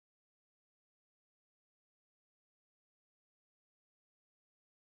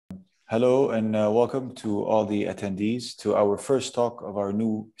Hello and welcome to all the attendees to our first talk of our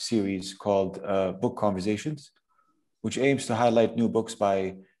new series called Book Conversations, which aims to highlight new books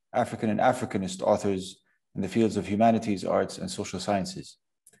by African and Africanist authors in the fields of humanities, arts, and social sciences.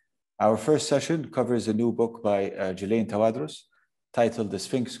 Our first session covers a new book by Gilane Tawadros titled The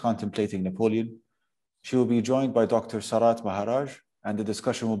Sphinx Contemplating Napoleon. She will be joined by Dr. Sarat Maharaj, and the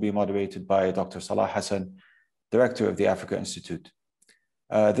discussion will be moderated by Dr. Salah Hassan, Director of the Africa Institute.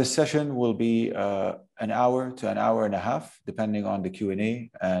 This session will be an hour to an hour and a half, depending on the Q&A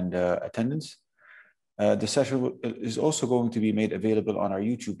and attendance. The session is also going to be made available on our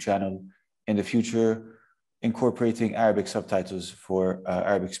YouTube channel in the future, incorporating Arabic subtitles for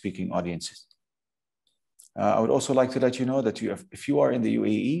Arabic-speaking audiences. I would also like to let you know that if you are in the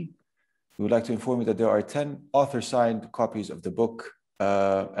UAE, we would like to inform you that there are 10 author-signed copies of the book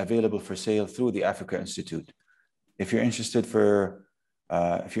available for sale through the Africa Institute. If you're interested,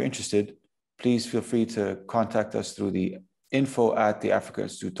 please feel free to contact us through the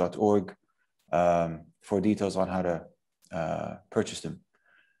info@theafricainstitute.org for details on how to purchase them.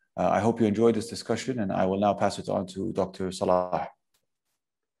 I hope you enjoyed this discussion, and I will now pass it on to Dr. Salah.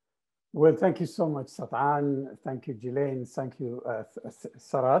 Well, thank you so much, Satan. Thank you, Gilane. Thank you,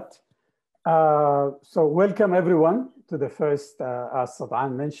 Sarat. So welcome everyone to the first, as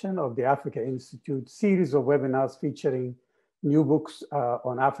Satan mentioned, of the Africa Institute series of webinars featuring new books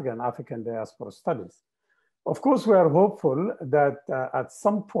on African and African diaspora studies. Of course, we are hopeful that at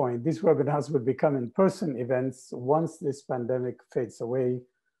some point, these webinars will become in-person events once this pandemic fades away,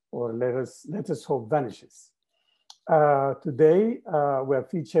 or let us hope vanishes. Today, we're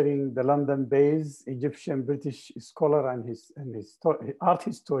featuring the London-based Egyptian-British scholar and his art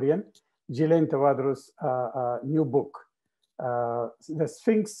historian, Gilane Tawadros' new book, The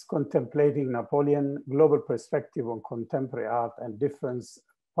Sphinx Contemplating Napoleon, Global Perspective on Contemporary Art and Difference,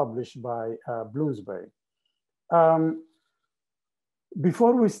 published by Bloomsbury.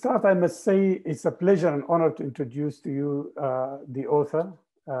 Before we start, I must say it's a pleasure and honor to introduce to you the author,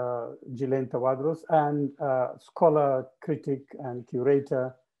 Gilane Tawadros, and scholar, critic, and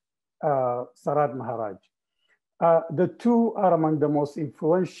curator, Sarat Maharaj. The two are among the most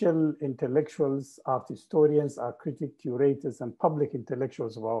influential intellectuals, art historians, art critics, curators, and public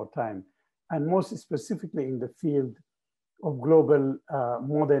intellectuals of our time, and most specifically in the field of global,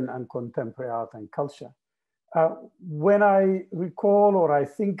 modern, and contemporary art and culture. When I recall or I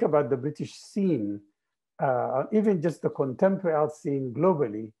think about the British scene, even just the contemporary art scene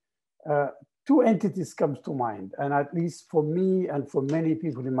globally, two entities come to mind, and at least for me and for many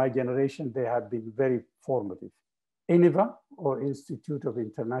people in my generation, they have been very formative. INIVA, or Institute of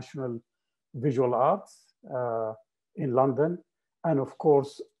International Visual Arts in London, and of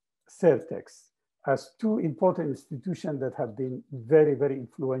course, CERTEX, as two important institutions that have been very, very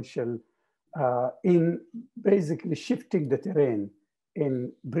influential in basically shifting the terrain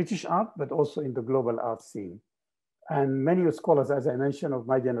in British art, but also in the global art scene. And many scholars, as I mentioned, of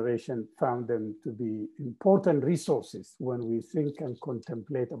my generation found them to be important resources when we think and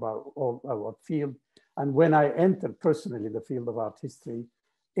contemplate about all our field. And when I entered personally the field of art history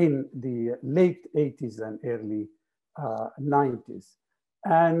in the late 80s and early 90s.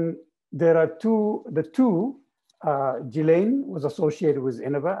 And there are the two, Gilane was associated with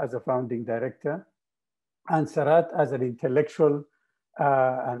INIVA as a founding director, and Sarat as an intellectual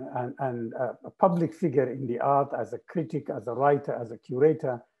and a public figure in the art, as a critic, as a writer, as a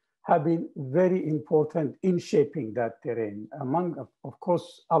curator, have been very important in shaping that terrain, of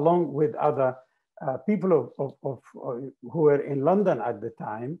course, along with other people who were in London at the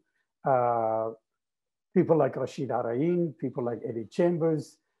time, people like Rashid Arain, people like Eddie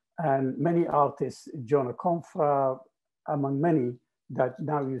Chambers, and many artists, John Confra, among many that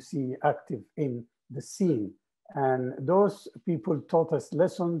now you see active in the scene. And those people taught us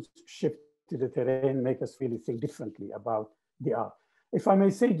lessons, shifted the terrain, make us really think differently about the art. If I may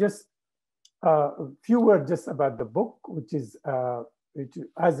say just a few words just about the book, which is,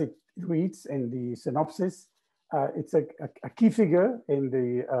 as it reads in the synopsis, it's a key figure in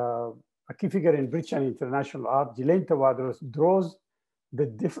British and international art. Gilane Tawadros draws the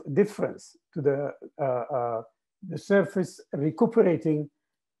difference to the surface, recuperating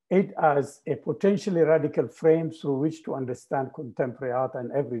it as a potentially radical frame through which to understand contemporary art and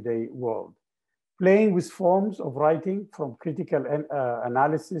everyday world. Playing with forms of writing from critical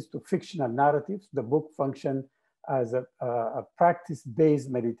analysis to fictional narratives, the book functions as a practice-based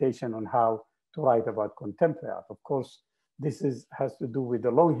meditation on how to write about contemporary art. Of course, this has to do with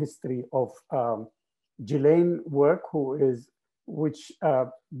the long history of Gilane work, which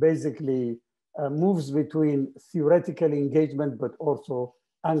basically moves between theoretical engagement, but also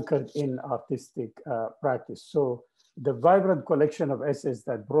anchored in artistic practice. So the vibrant collection of essays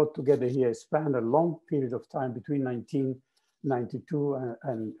that brought together here spanned a long period of time between 1992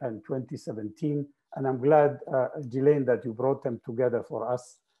 and 2017. And I'm glad, Gilane, that you brought them together for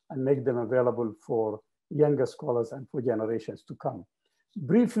us and make them available for younger scholars and for generations to come.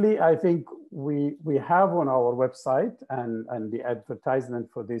 Briefly, I think we have on our website and the advertisement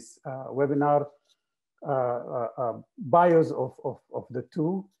for this webinar, bios of the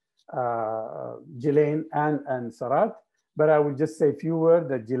two, Gilane and Sarat. But I will just say a few words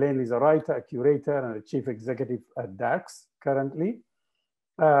that Gilane is a writer, a curator, and a chief executive at DAX currently.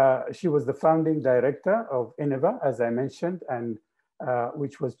 She was the founding director of INEVA, as I mentioned, and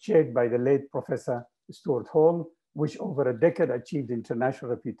which was chaired by the late Professor Stuart Hall, which over a decade achieved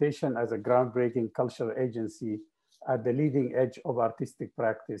international reputation as a groundbreaking cultural agency at the leading edge of artistic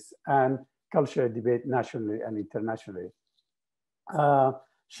practice and cultural debate nationally and internationally.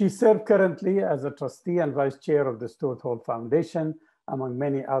 She served currently as a trustee and vice chair of the Stuart Hall Foundation, among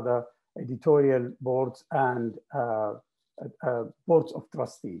many other editorial boards and boards of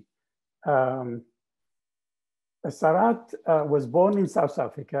trustee. Sarat was born in South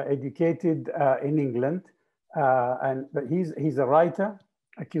Africa, educated in England, but he's a writer,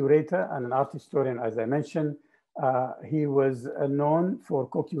 a curator, and an art historian, as I mentioned. He was known for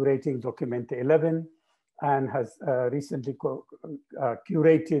co-curating Documenta 11 and has recently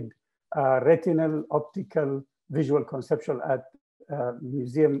curated retinal, optical, visual conceptual at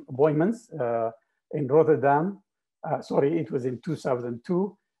Museum Boijmans in Rotterdam. Sorry, it was in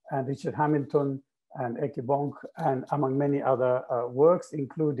 2002, and Richard Hamilton and Eke Bonk, and among many other works,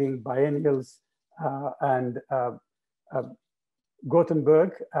 including biennials and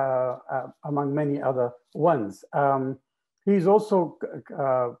Gothenburg, among many other ones. He's also,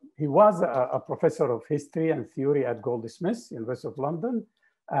 he was a professor of history and theory at Goldsmiths, University of London,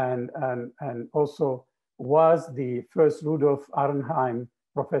 and also was the first Rudolf Arnheim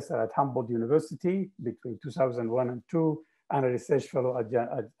professor at Humboldt University between 2001 and 2, and a research fellow at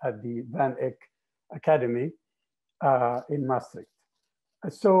the Van Eyck Academy in Maastricht.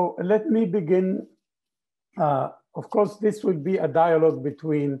 So let me begin. Of course, this will be a dialogue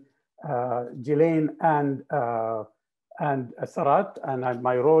between Gilane and Sarat, and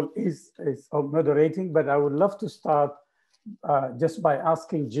my role is moderating, but I would love to start just by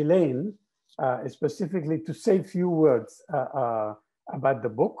asking Gilane specifically to say a few words about the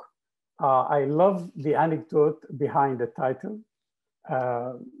book. I love the anecdote behind the title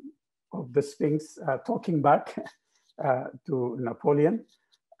of the Sphinx talking back to Napoleon.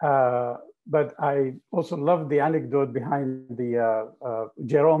 But I also love the anecdote behind the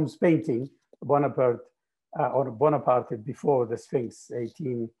Jerome's painting, Bonaparte, or Bonaparte before the Sphinx,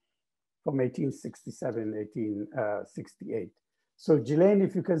 from 1867, 1868. So Gilane,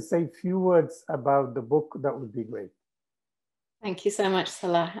 if you can say a few words about the book, that would be great. Thank you so much,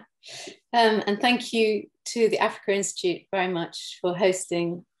 Salah. And thank you to the Africa Institute very much for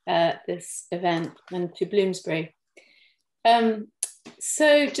hosting this event, and to Bloomsbury.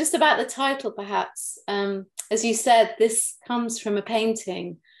 So just about the title, perhaps, as you said, this comes from a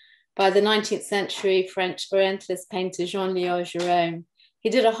painting by the 19th century French Orientalist painter Jean-Léon Gérôme. He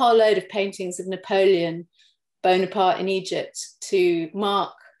did a whole load of paintings of Napoleon Bonaparte in Egypt to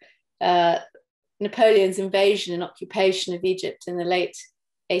mark Napoleon's invasion and occupation of Egypt in the late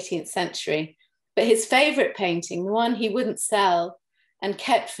 18th century. But his favorite painting, the one he wouldn't sell and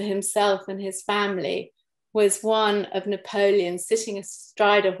kept for himself and his family, was one of Napoleon sitting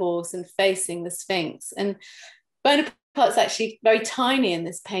astride a horse and facing the Sphinx. And Bonaparte's actually very tiny in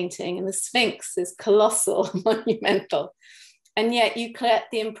this painting, and the Sphinx is colossal, monumental. And yet you get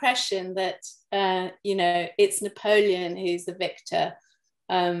the impression that, you know, it's Napoleon who's the victor,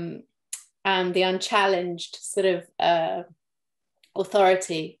 and the unchallenged sort of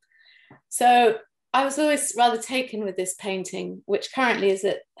authority. So I was always rather taken with this painting, which currently is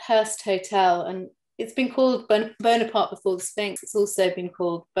at Hearst Hotel, and it's been called Bonaparte Before the Sphinx. It's also been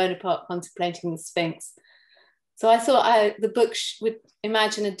called Bonaparte Contemplating the Sphinx. So I thought the book would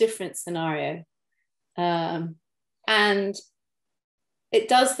imagine a different scenario. And it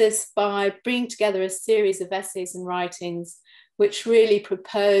does this by bringing together a series of essays and writings which really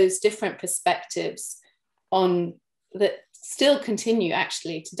propose different perspectives on that still continue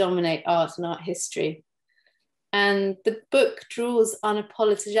actually to dominate art and art history. And the book draws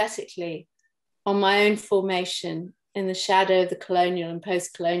unapologetically on my own formation in the shadow of the colonial and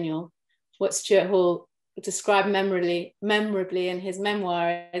post-colonial, what Stuart Hall described memorably in his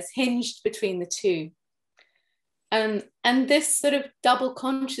memoir as hinged between the two. And this sort of double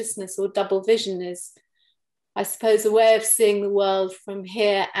consciousness or double vision is I suppose, a way of seeing the world from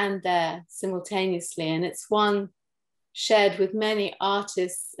here and there simultaneously. And it's one shared with many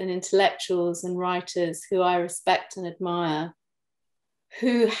artists and intellectuals and writers who I respect and admire,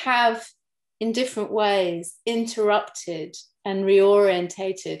 who have in different ways interrupted and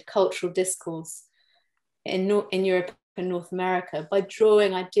reorientated cultural discourse in Europe and North America by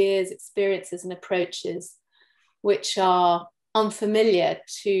drawing ideas, experiences, and approaches which are unfamiliar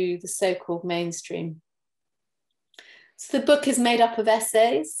to the so-called mainstream. So the book is made up of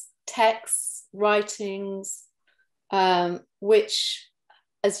essays, texts, writings, which,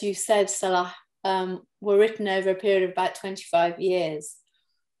 as you said, Salah, were written over a period of about 25 years,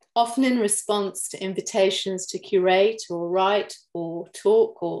 often in response to invitations to curate or write or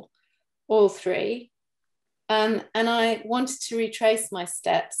talk or all three. And I wanted to retrace my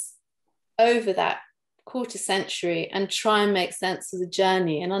steps over that quarter century and try and make sense of the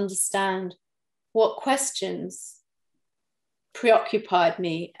journey and understand what questions preoccupied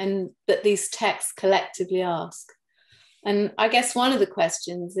me and that these texts collectively ask. And I guess one of the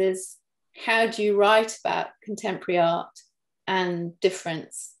questions is, how do you write about contemporary art and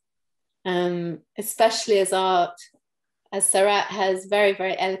difference? Especially as art, as Sarat has very,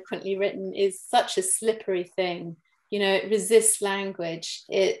 very eloquently written, is such a slippery thing. You know, it resists language.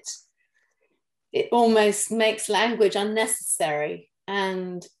 It almost makes language unnecessary.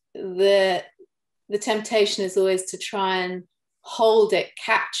 And the temptation is always to try and hold it,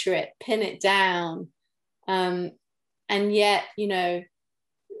 capture it, pin it down. And yet, you know,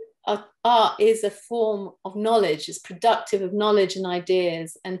 art is a form of knowledge, it's productive of knowledge and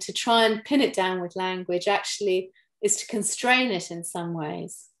ideas. And to try and pin it down with language actually is to constrain it in some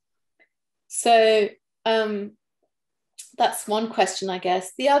ways. So that's one question, I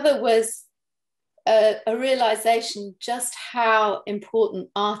guess. The other was a realization just how important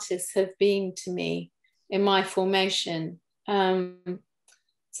artists have been to me in my formation. So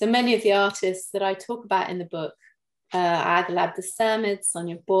many of the artists that I talk about in the book, Adel Abdessemed,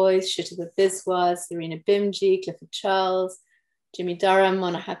 Sonia Boyce, Shutaba Biswas, Serena Bimji, Clifford Charles, Jimmy Durham,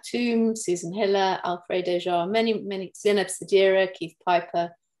 Mona Hatoum, Susan Hiller, Alfredo Jaar, many, Zineb Sadira, Keith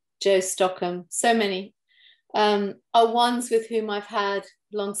Piper, Joe Stockham, so many, are ones with whom I've had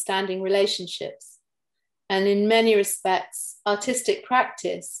long-standing relationships. And in many respects, artistic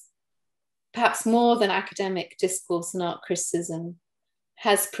practice, perhaps more than academic discourse and art criticism,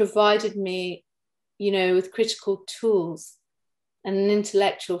 has provided me, you know, with critical tools and an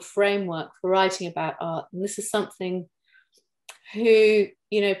intellectual framework for writing about art. And this is something who,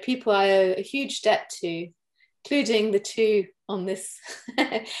 you know, people I owe a huge debt to, including the two on this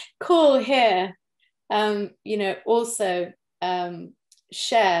call here, you know, also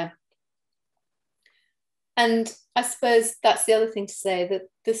share. And I suppose that's the other thing to say, that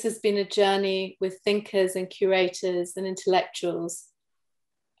this has been a journey with thinkers and curators and intellectuals.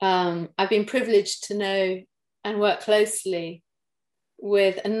 I've been privileged to know and work closely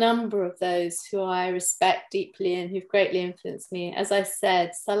with a number of those who I respect deeply and who've greatly influenced me. As I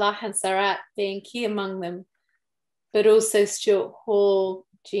said, Salah and Sarat being key among them, but also Stuart Hall,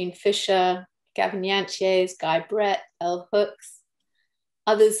 Jean Fisher, Gavin Yanchies, Guy Brett, Elle Hooks,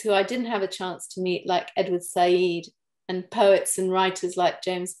 others who I didn't have a chance to meet, like Edward Said, and poets and writers like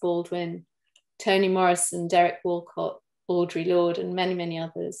James Baldwin, Toni Morrison, Derek Walcott, Audre Lorde, and many, many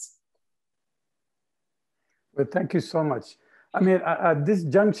others. Well, thank you so much. I mean, at this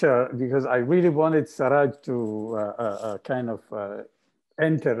juncture, because I really wanted Sarat to kind of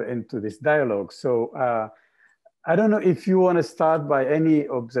enter into this dialogue. So I don't know if you want to start by any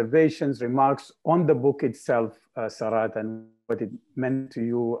observations, remarks on the book itself, Sarat, and what it meant to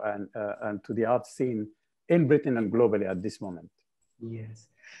you and to the art scene in Britain and globally at this moment. Yes.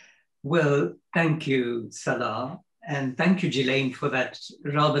 Well, thank you, Salah. And thank you, Gilane, for that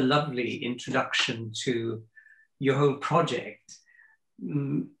rather lovely introduction to your whole project.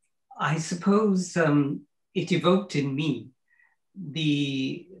 I suppose it evoked in me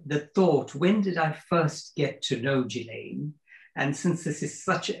the thought, when did I first get to know Gilane? And since this is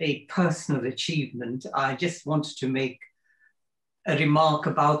such a personal achievement, I just wanted to make a remark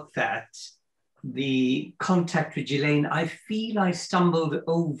about that. The contact with Gilane, I feel I stumbled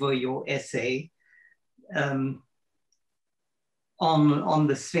over your essay on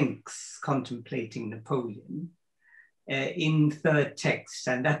the Sphinx Contemplating Napoleon in third text,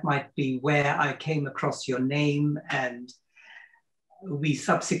 and that might be where I came across your name, and we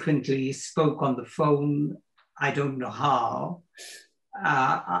subsequently spoke on the phone. I don't know how,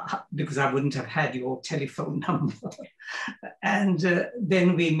 because I wouldn't have had your telephone number. And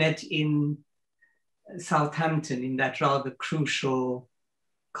then we met in Southampton in that rather crucial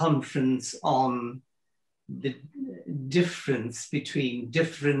conference on the difference between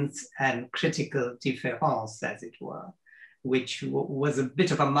difference and critical différance, as it were, which was a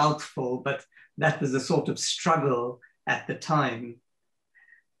bit of a mouthful, but that was a sort of struggle at the time.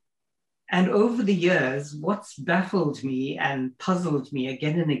 And over the years, what's baffled me and puzzled me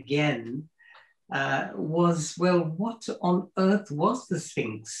again and again was, well, what on earth was the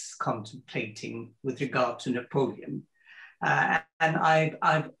Sphinx contemplating with regard to Napoleon? And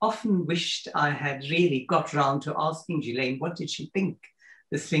I've often wished I had really got round to asking Gilane, what did she think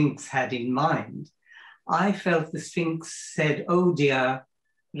the Sphinx had in mind? I felt the Sphinx said, oh dear,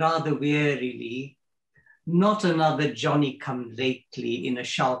 rather wearily, not another Johnny-come-lately in a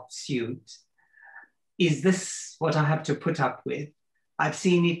sharp suit. Is this what I have to put up with? I've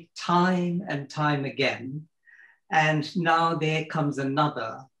seen it time and time again. And now there comes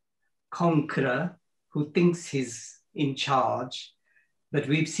another conqueror who thinks he's in charge, but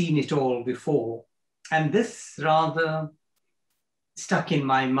we've seen it all before. And this rather stuck in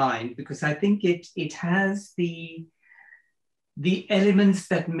my mind because I think it has the elements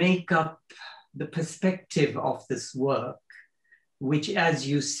that make up the perspective of this work, which, as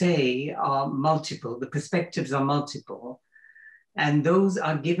you say, are multiple. The perspectives are multiple. And those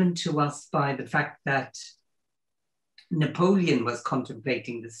are given to us by the fact that Napoleon was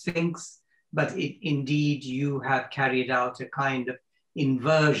contemplating the Sphinx, but indeed you have carried out a kind of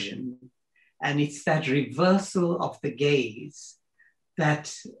inversion. And it's that reversal of the gaze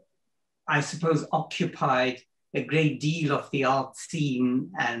that I suppose occupied a great deal of the art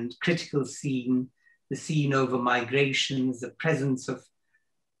scene and critical scene, the scene over migrations, the presence of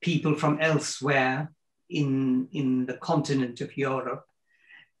people from elsewhere in the continent of Europe.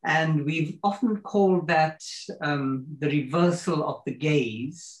 And we've often called that the reversal of the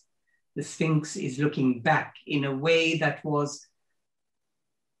gaze. The Sphinx is looking back in a way that was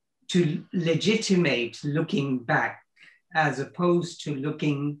to legitimate looking back as opposed to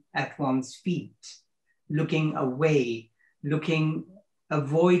looking at one's feet, looking away,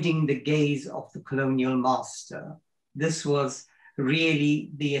 avoiding the gaze of the colonial master. This was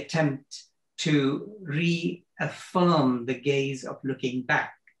really the attempt to reaffirm the gaze of looking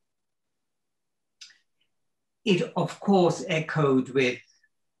back. It, of course, echoed with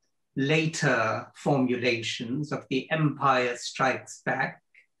later formulations of the Empire Strikes Back.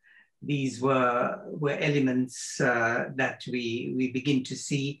 These were elements that we begin to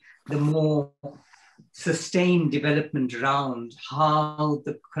see the more sustained development around how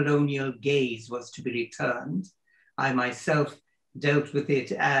the colonial gaze was to be returned. I myself dealt with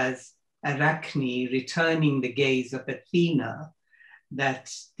it as Arachne returning the gaze of Athena,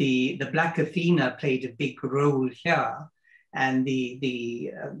 that the Black Athena played a big role here, and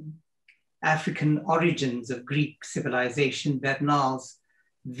the African origins of Greek civilization, Bernard's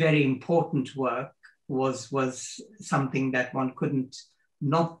very important work was something that one couldn't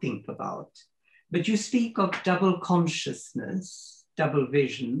not think about. But you speak of double consciousness, double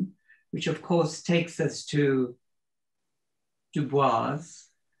vision, which of course takes us to Dubois,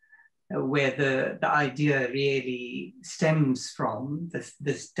 where the idea really stems from,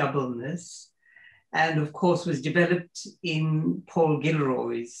 this doubleness, and of course was developed in Paul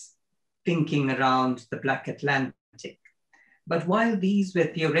Gilroy's thinking around the Black Atlantic. But while these were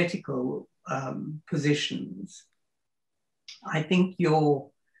theoretical positions, I think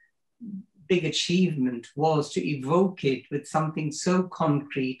your big achievement was to evoke it with something so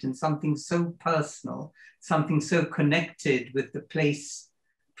concrete and something so personal, something so connected with the place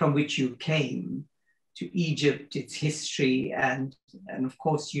from which you came, to Egypt, its history, and of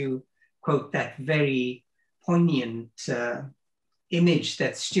course you quote that very poignant image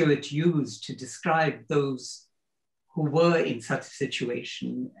that Stuart used to describe those who were in such a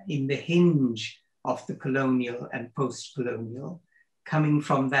situation in the hinge of the colonial and post-colonial, coming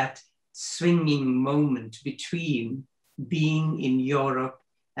from that swinging moment between being in Europe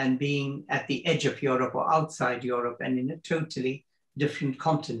and being at the edge of Europe or outside Europe and in a totally different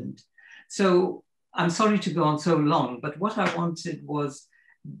continent. So I'm sorry to go on so long, but what I wanted was,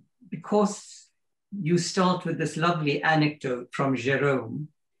 because you start with this lovely anecdote from Jérôme,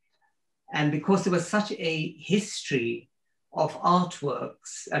 and because there was such a history of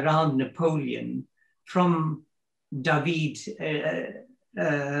artworks around Napoleon, from David's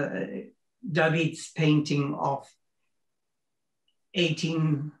painting of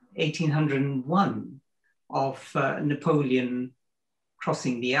 1801 of Napoleon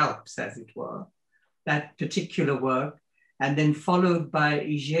crossing the Alps, as it were, that particular work, and then followed by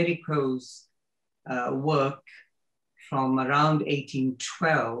Géricault's work from around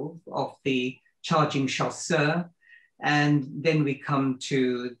 1812 of the Charging Chasseur, and then we come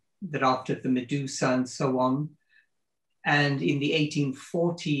to thereafter the Medusa and so on. And in the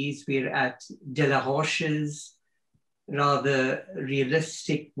 1840s, we're at De la Roche's rather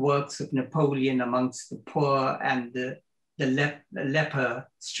realistic works of Napoleon amongst the poor and the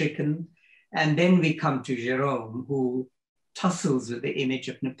leper-stricken. And then we come to Jerome, who tussles with the image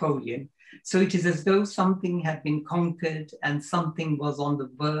of Napoleon. So it is as though something had been conquered and something was on the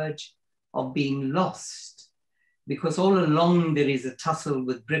verge of being lost, because all along there is a tussle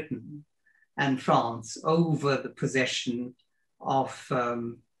with Britain and France over the possession of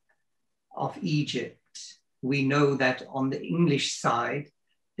Egypt. We know that on the English side,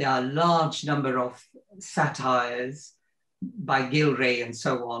 there are a large number of satires by Gilray and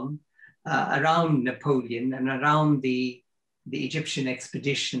so on around Napoleon and around the Egyptian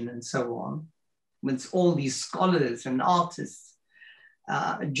expedition and so on. When all these scholars and artists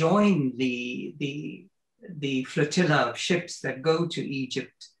join the flotilla of ships that go to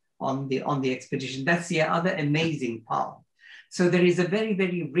Egypt on the expedition. That's the other amazing part. So there is a very,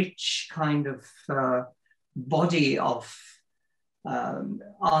 very rich kind of body of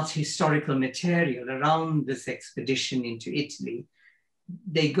art historical material around this expedition into Italy.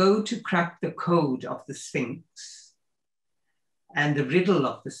 They go to crack the code of the Sphinx and the riddle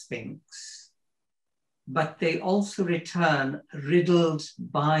of the Sphinx, but they also return riddled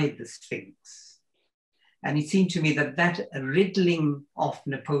by the Sphinx. And it seemed to me that that riddling of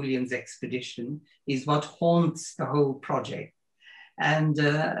Napoleon's expedition is what haunts the whole project. And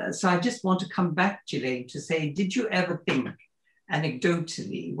so I just want to come back, Gilane, to say, did you ever think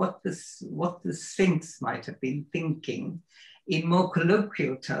anecdotally what the Sphinx might have been thinking in more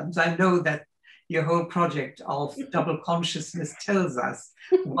colloquial terms? I know that your whole project of double consciousness tells us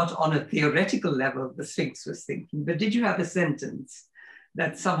what on a theoretical level the Sphinx was thinking, but did you have a sentence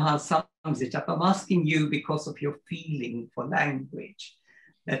that somehow sums it up? I'm asking you because of your feeling for language,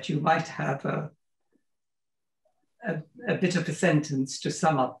 that you might have a bit of a sentence to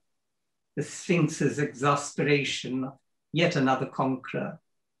sum up the Sphinx's exasperation of yet another conqueror.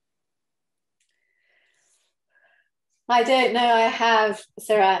 I don't know I have,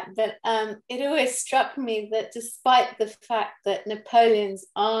 Sarat, but it always struck me that despite the fact that Napoleon's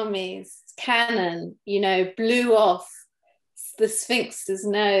army's cannon, blew off the Sphinx's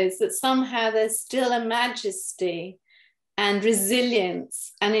nose, that somehow there's still a majesty and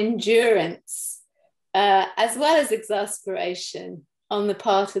resilience and endurance, as well as exasperation on the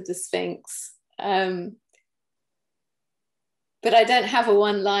part of the Sphinx. But I don't have a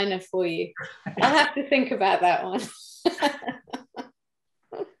one-liner for you. I'll have to think about that one.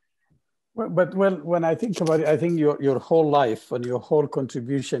 But when I think about it, I think your whole life and your whole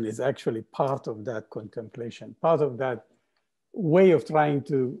contribution is actually part of that contemplation, part of that way of trying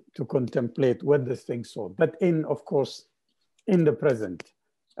to contemplate what the Sphinx saw, but of course, in the present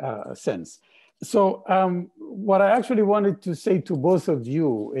sense. So what I actually wanted to say to both of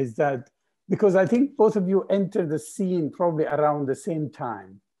you is that, because I think both of you entered the scene probably around the same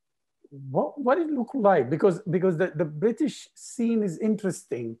time. What did it look like? Because the British scene is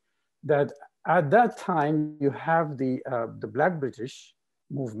interesting, that at that time you have the Black British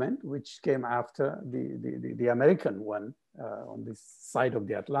movement, which came after the American one on this side of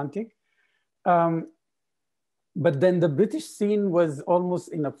the Atlantic. But then the British scene was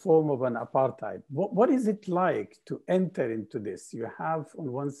almost in a form of an apartheid. What is it like to enter into this? You have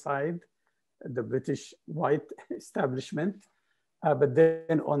on one side the British white establishment, but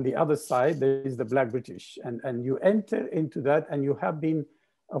then on the other side, there is the Black British. And you enter into that, and you have been,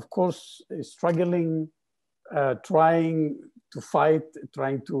 of course, struggling, trying to fight,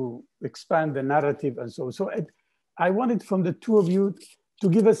 trying to expand the narrative and so on. So I wanted from the two of you to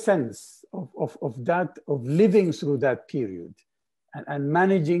give a sense of that, of living through that period and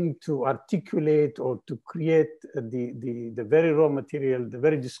managing to articulate or to create the very raw material, the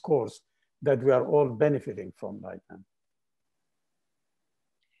very discourse that we are all benefiting from right now.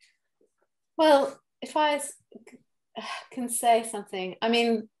 Well, if I can say something, I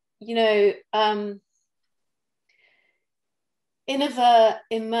mean, Innover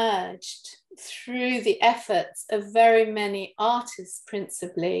emerged through the efforts of very many artists,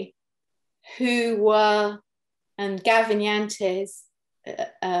 principally, who were, and Gavin Yantes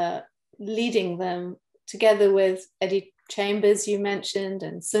leading them, together with Eddie Chambers, you mentioned,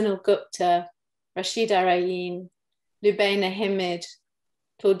 and Sunil Gupta, Rashida Rayin, Lubaina Himid,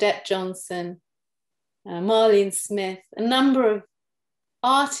 Claudette Johnson, Marlene Smith, a number of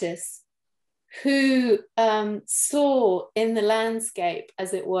artists who saw in the landscape,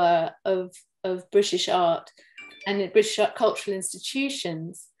 as it were, of British art and in British art cultural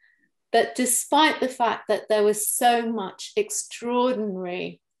institutions, that despite the fact that there was so much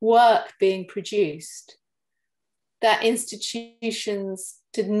extraordinary work being produced that institutions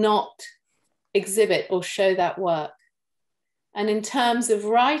did not exhibit or show that work. And in terms of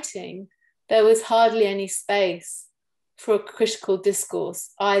writing, there was hardly any space for a critical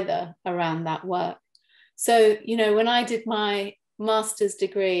discourse either around that work. So, you know, when I did my master's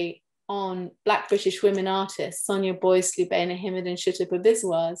degree on Black British women artists, Sonia Boyce, Lubena Himid and Shuta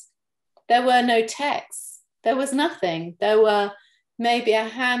Babizwaz, there were no texts. There was nothing. There were maybe a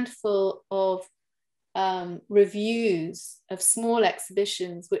handful of reviews of small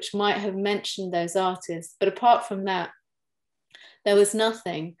exhibitions which might have mentioned those artists. But apart from that, there was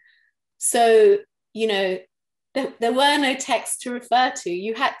nothing. So, you know, there were no texts to refer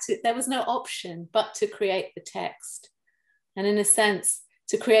to. There was no option but to create the text. And in a sense,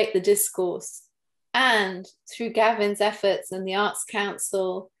 to create the discourse. And through Gavin's efforts and the Arts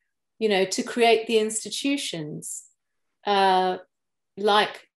Council, you know, to create the institutions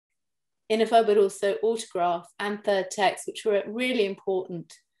like Innova, but also Autograph and Third Text, which were really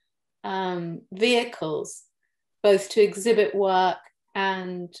important vehicles, both to exhibit work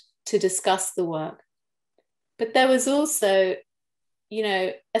and to discuss the work. But there was also, you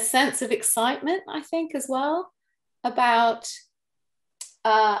know, a sense of excitement, I think, as well, about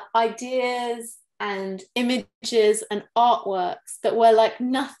ideas and images and artworks that were like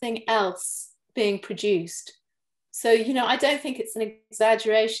nothing else being produced. So, you know, I don't think it's an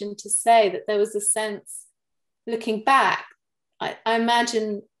exaggeration to say that there was a sense, looking back, I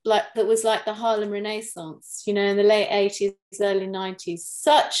imagine like that was like the Harlem Renaissance, you know, in the late 80s, early 90s,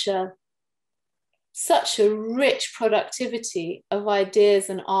 such a rich productivity of ideas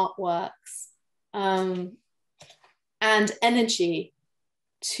and artworks and energy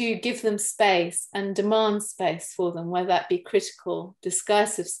to give them space and demand space for them, whether that be critical,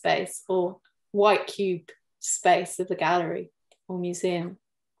 discursive space or white cube space of the gallery or museum.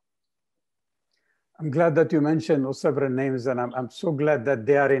 I'm glad that you mentioned several names, and I'm so glad that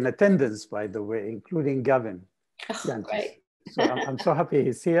they are in attendance, by the way, including Gavin. Oh, great. So I'm so happy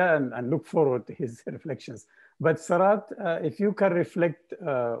he's here and look forward to his reflections. But Sarat, if you can reflect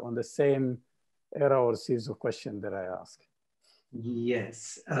on the same era or series of questions that I asked.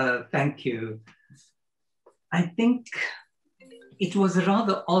 Yes, thank you. I think it was a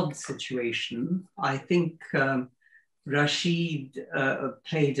rather odd situation. I think Rashid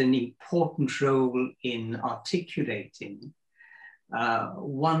played an important role in articulating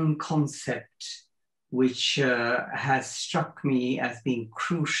one concept which has struck me as being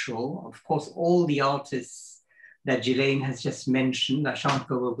crucial. Of course, all the artists that Gilane has just mentioned, I shan't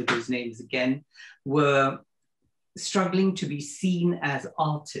go over those names again, were struggling to be seen as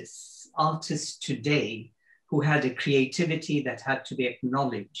artists today who had a creativity that had to be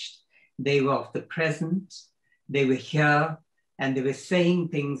acknowledged. They were of the present, they were here, and they were saying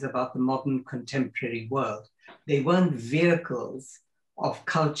things about the modern contemporary world. They weren't vehicles of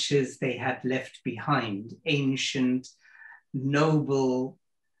cultures they had left behind, ancient, noble,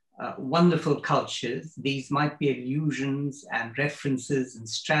 wonderful cultures. These might be allusions and references and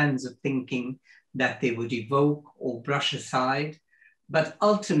strands of thinking that they would evoke or brush aside, but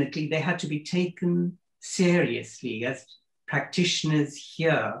ultimately they had to be taken seriously as practitioners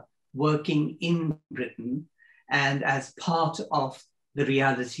here working in Britain and as part of the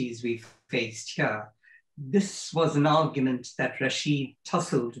realities we faced here. This was an argument that Rashid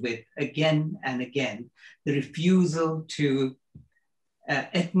tussled with again and again, the refusal to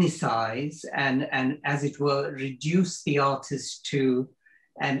ethnicize and as it were, reduce the artist to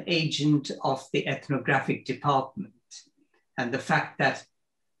an agent of the ethnographic department. And the fact that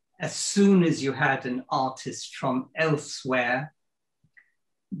as soon as you had an artist from elsewhere,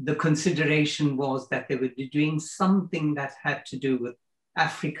 the consideration was that they would be doing something that had to do with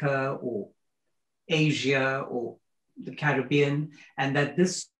Africa or Asia or the Caribbean, and that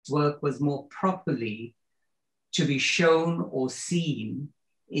this work was more properly to be shown or seen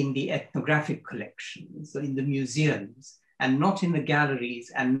in the ethnographic collections, or in the museums, and not in the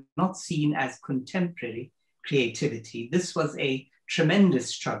galleries, and not seen as contemporary creativity. This was a tremendous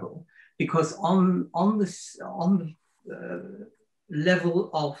struggle, because on the level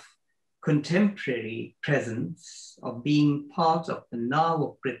of contemporary presence, of being part of the now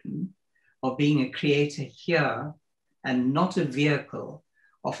of Britain, of being a creator here, and not a vehicle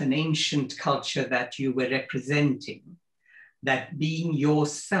of an ancient culture that you were representing, that being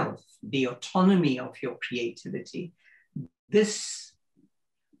yourself, the autonomy of your creativity, this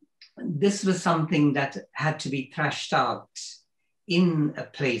was something that had to be thrashed out in a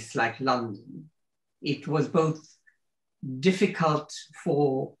place like London. It was both difficult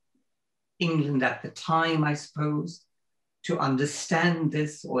for England at the time, I suppose, to understand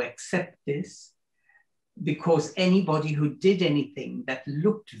this or accept this, because anybody who did anything that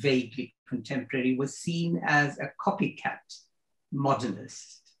looked vaguely contemporary was seen as a copycat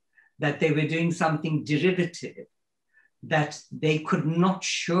modernist, that they were doing something derivative, that they could not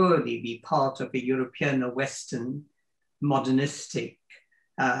surely be part of a European or Western modernistic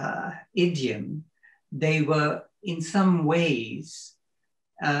idiom. They were in some ways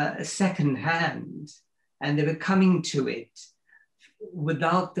secondhand, and they were coming to it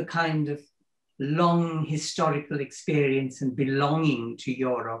without the kind of long historical experience and belonging to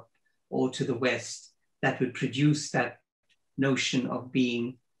Europe or to the West that would produce that notion of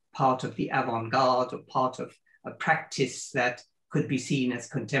being part of the avant-garde or part of a practice that could be seen as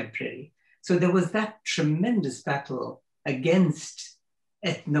contemporary. So there was that tremendous battle against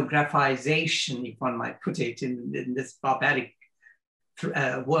ethnographization, if one might put it in this barbaric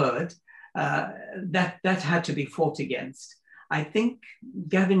word, that had to be fought against. I think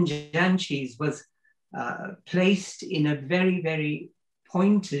Gavin Janchis was placed in a very, very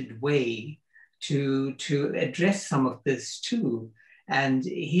pointed way to address some of this too. And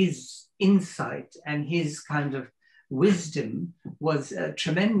his insight and his kind of wisdom was a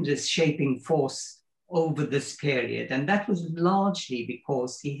tremendous shaping force over this period. And that was largely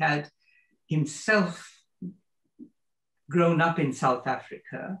because he had himself grown up in South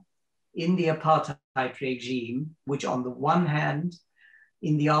Africa in the apartheid regime, which on the one hand,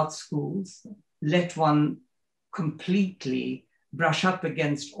 in the art schools, let one completely brush up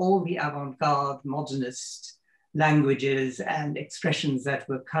against all the avant-garde modernist languages and expressions that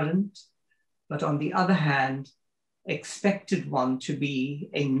were current, but on the other hand, expected one to be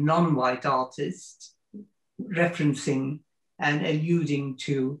a non-white artist, referencing and alluding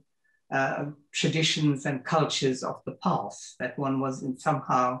to traditions and cultures of the past, that one was in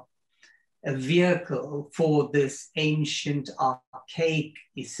somehow a vehicle for this ancient, archaic,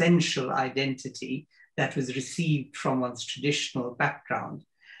 essential identity that was received from one's traditional background.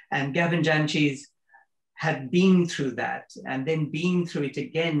 And Gavin Janchis had been through that, and then been through it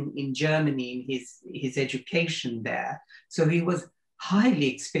again in Germany in his education there. So he was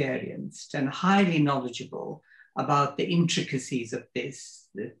highly experienced and highly knowledgeable about the intricacies of this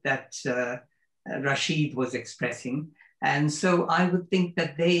that Rashid was expressing. And so I would think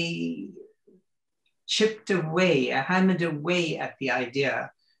that they chipped away, hammered away at the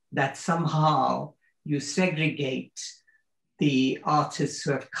idea that somehow you segregate the artists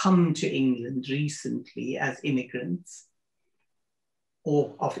who have come to England recently as immigrants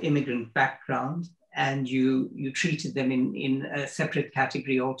or of immigrant background, and you treated them in a separate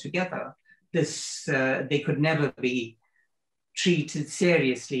category altogether. They could never be treated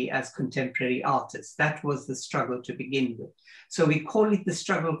seriously as contemporary artists. That was the struggle to begin with. So we call it the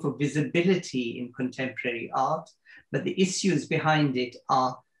struggle for visibility in contemporary art, but the issues behind it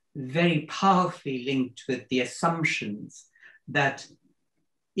are very powerfully linked with the assumptions that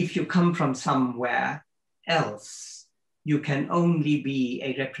if you come from somewhere else, you can only be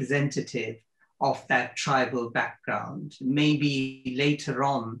a representative of that tribal background. Maybe later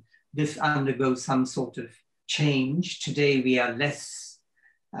on, this undergoes some sort of change. Today, we are less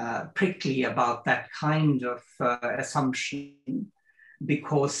prickly about that kind of assumption,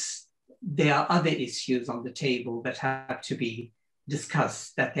 because there are other issues on the table that have to be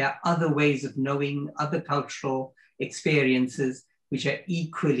discussed, that there are other ways of knowing, other cultural experiences which are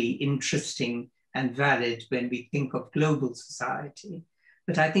equally interesting and valid when we think of global society.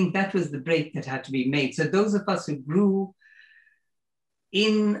 But I think that was the break that had to be made. So those of us who grew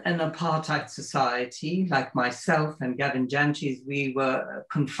in an apartheid society, like myself and Gavin Janchis, we were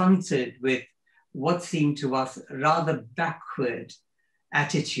confronted with what seemed to us rather backward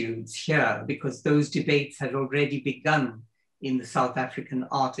attitudes here, because those debates had already begun in the South African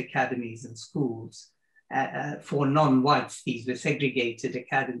art academies and schools. For non-whites, these were segregated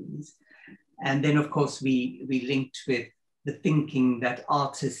academies. And then, of course, we linked with the thinking that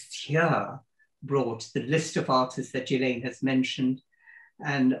artists here brought, the list of artists that Gilane has mentioned,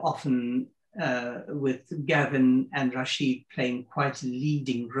 and often with Gavin and Rashid playing quite a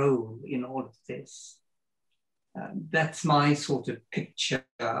leading role in all of this. That's my sort of picture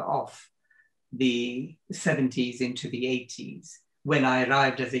of the 70s into the 80s. When I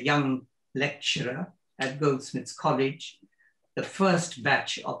arrived as a young lecturer at Goldsmiths College, the first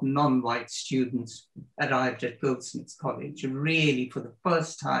batch of non-white students arrived at Goldsmiths College. Really, for the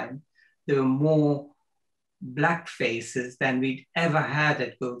first time, there were more Black faces than we'd ever had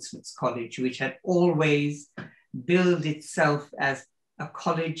at Goldsmiths College, which had always billed itself as a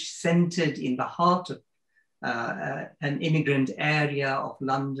college centered in the heart of an immigrant area of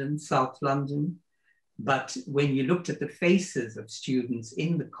London, South London. But when you looked at the faces of students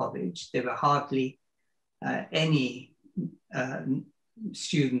in the college, there were hardly any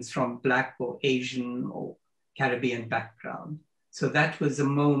students from Black or Asian or Caribbean background. So that was a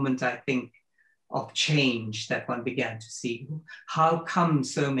moment, I think, of change that one began to see. How come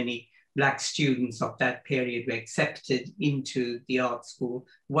so many Black students of that period were accepted into the art school?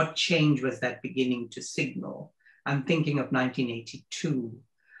 What change was that beginning to signal? I'm thinking of 1982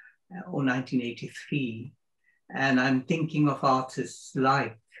 or 1983, and I'm thinking of artists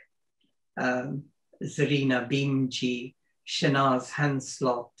like Zarina Bhimji, Shanaz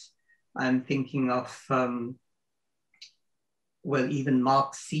Hanslot. I'm thinking of, well, even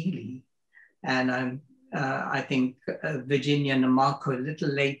Mark Seeley, and I think Virginia Namako a little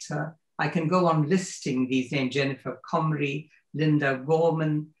later. I can go on listing these names: Jennifer Comrie, Linda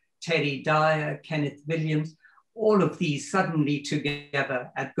Gorman, Terry Dyer, Kenneth Williams, all of these suddenly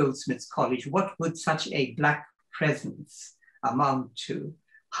together at Goldsmiths College. What would such a Black presence amount to?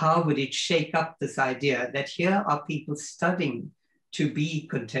 How would it shake up this idea that here are people studying to be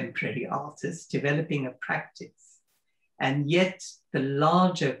contemporary artists, developing a practice, and yet the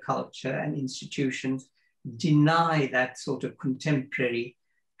larger culture and institutions deny that sort of contemporary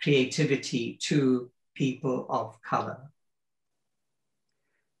creativity to people of color?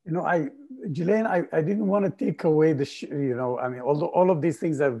 You know, Gilane, I didn't want to take away the, I mean, although all of these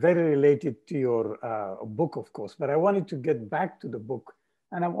things are very related to your book, of course, but I wanted to get back to the book.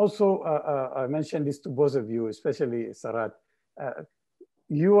 And I'm also, I mentioned this to both of you, especially Sarat.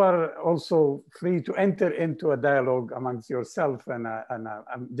 You are also free to enter into a dialogue amongst yourself, and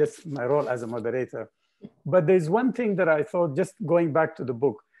I'm just my role as a moderator. But there's one thing that I thought, just going back to the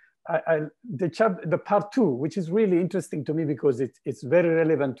book, the part 2, which is really interesting to me because it's very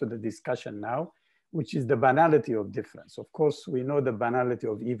relevant to the discussion now, which is the banality of difference. Of course, we know the banality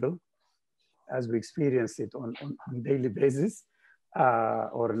of evil as we experience it on a daily basis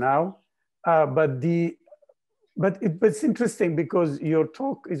or now. But it's interesting because your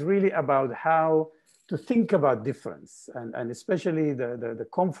talk is really about how to think about difference, and especially the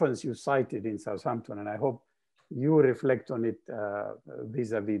conference you cited in Southampton, and I hope you reflect on it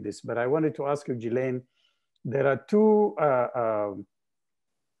vis-a-vis this. But I wanted to ask you, Gilane, there are two, I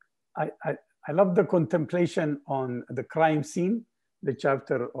love the contemplation on the crime scene, the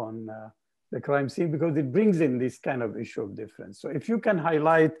chapter on the crime scene, because it brings in this kind of issue of difference. So if you can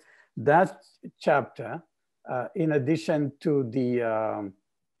highlight that chapter, in addition to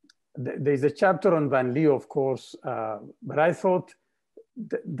there's a chapter on Van Leo, of course, but I thought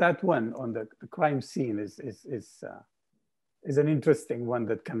that one on the crime scene is an interesting one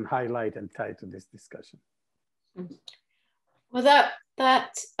that can highlight and tie to this discussion. Well,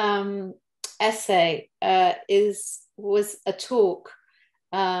 that essay was a talk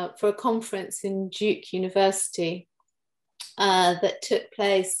for a conference in Duke University that took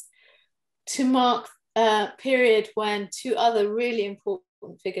place to mark a period when two other really important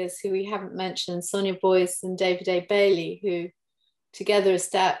figures who we haven't mentioned, Sonia Boyce and David A. Bailey, who together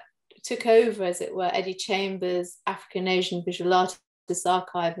took over, as it were, Eddie Chambers' African and Asian Visual Artists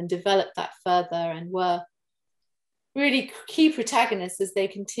Archive and developed that further, and were really key protagonists as they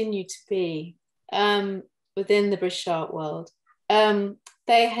continue to be within the British art world.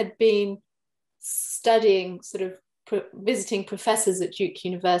 They had been studying, sort of visiting professors at Duke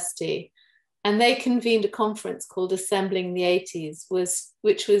University, and they convened a conference called Assembling the 80s,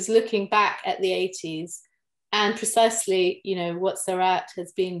 which was looking back at the 80s and precisely, what Sarat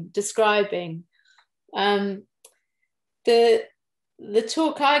has been describing. The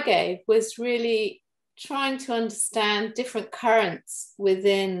talk I gave was really trying to understand different currents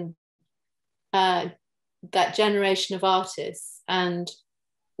within that generation of artists and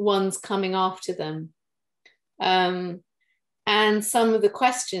ones coming after them, and some of the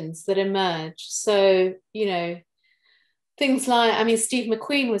questions that emerged. So, things like, Steve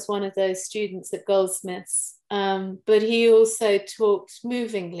McQueen was one of those students at Goldsmiths, but he also talked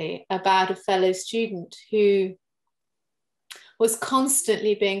movingly about a fellow student who was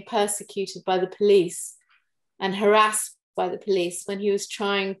constantly being persecuted by the police and harassed by the police when he was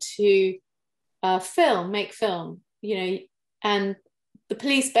trying to make film, and the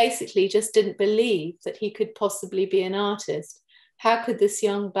police basically just didn't believe that he could possibly be an artist. How could this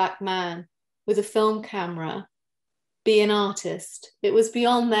young Black man with a film camera be an artist? It was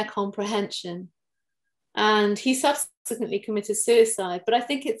beyond their comprehension. And he subsequently committed suicide. But I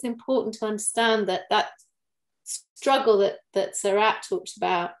think it's important to understand that struggle that Sarat talked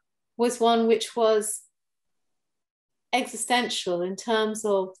about was one which was existential in terms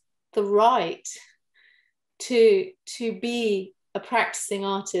of the right to be a practicing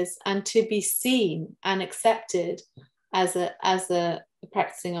artist and to be seen and accepted as a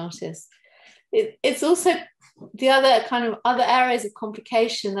practicing artist. It's also the other areas of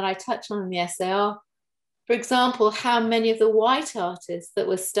complication that I touch on in the essay are, for example, how many of the white artists that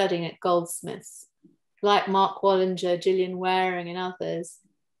were studying at Goldsmiths, like Mark Wallinger, Gillian Waring and others,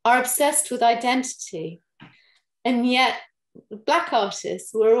 are obsessed with identity. And yet Black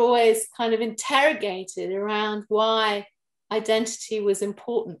artists were always kind of interrogated around why identity was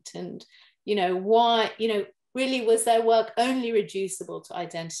important, and, you know, why, you know, really was their work only reducible to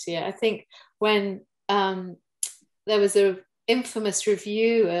identity. I think when there was an infamous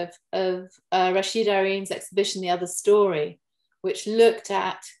review of Rashid Areen's exhibition, The Other Story, which looked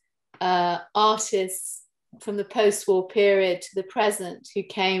at artists from the post-war period to the present who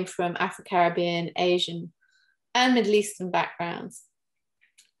came from Afro-Caribbean, Asian, and Middle Eastern backgrounds.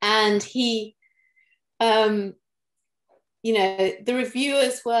 And he, you know, the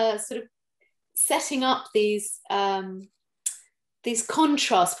reviewers were sort of setting up these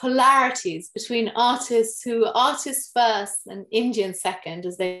contrasts, polarities between artists who were artists first and Indian second,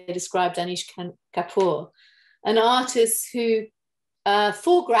 as they described Anish Kapoor, and artists who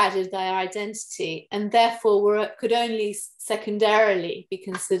foregrounded their identity and therefore could only secondarily be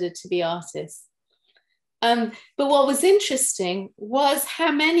considered to be artists. But what was interesting was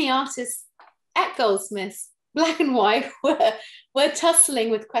how many artists at Goldsmiths, Black and white, were tussling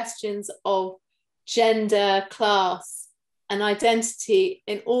with questions of gender, class, and identity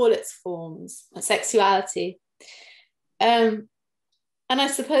in all its forms, sexuality. And I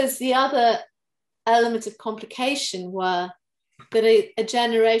suppose the other element of complication were that a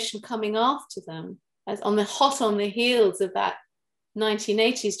generation coming after them, as on the heels of that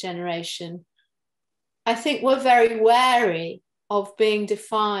 1980s generation, I think were very wary of being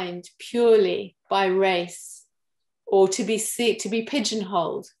defined purely by race, or to be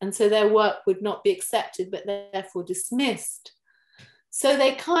pigeonholed, and so their work would not be accepted, but therefore dismissed. So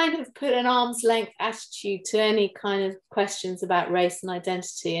they kind of put an arm's length attitude to any kind of questions about race and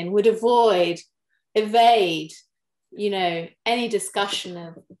identity, and would evade, you know, any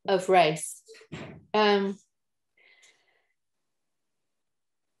discussion of race.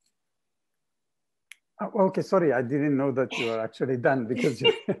 Okay, sorry, I didn't know that you were actually done because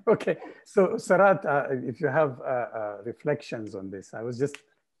you, okay. So Sarat, if you have reflections on this, I was just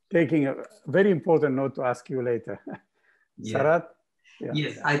taking a very important note to ask you later. Yeah. Sarat? Yeah.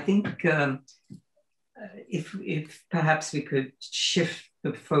 Yes, I think if perhaps we could shift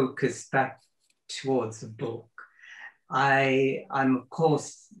the focus back towards the book. I'm of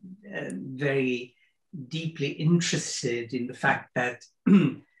course very deeply interested in the fact that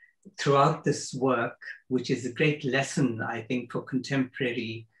throughout this work, which is a great lesson, I think, for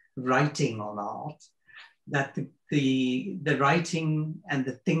contemporary writing on art, that the writing and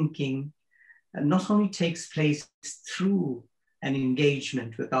the thinking not only takes place through an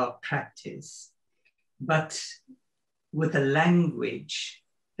engagement with art practice, but with a language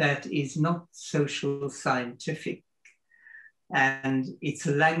that is not social scientific. And it's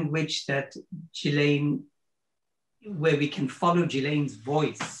a language that where we can follow Gilane's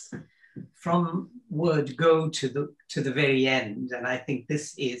voice from word go to the very end. And I think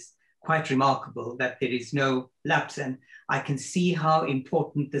this is quite remarkable that there is no lapse. And I can see how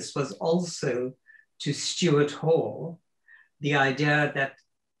important this was also to Stuart Hall, the idea that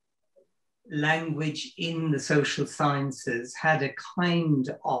language in the social sciences had a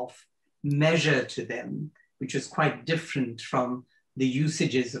kind of measure to them, which was quite different from the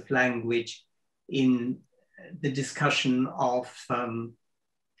usages of language in the discussion of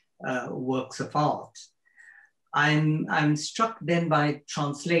works of art. I'm struck then by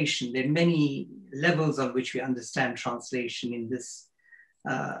translation. There are many levels on which we understand translation in this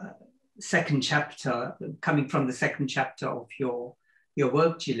second chapter, coming from the second chapter of your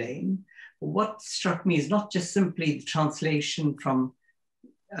work, Gilane. What struck me is not just simply the translation from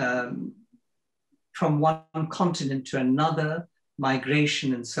one continent to another,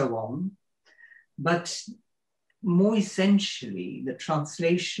 migration and so on, but more essentially, the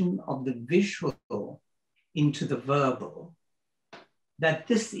translation of the visual into the verbal, that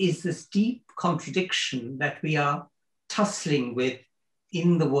this is this deep contradiction that we are tussling with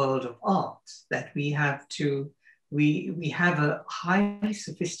in the world of art, that we have a highly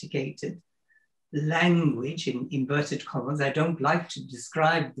sophisticated language, in inverted commas. I don't like to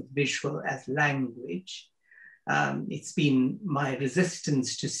describe the visual as language. It's been my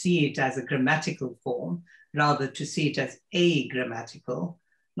resistance to see it as a grammatical form, rather to see it as agrammatical,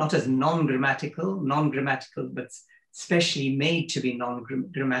 not as non-grammatical, but specially made to be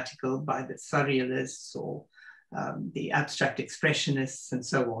non-grammatical by the surrealists or the abstract expressionists and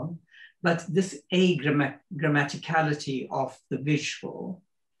so on. But this grammaticality of the visual,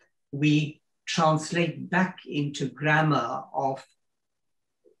 we translate back into grammar of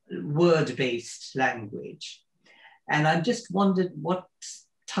word-based language. And I just wondered what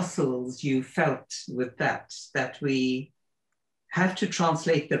tussles you felt with that we have to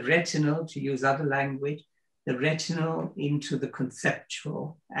translate the retinal, to use other language, the retinal into the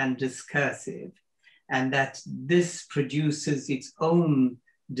conceptual and discursive, and that this produces its own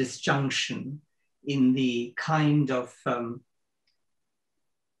disjunction in the kind of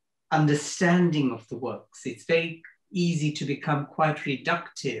understanding of the works. It's very easy to become quite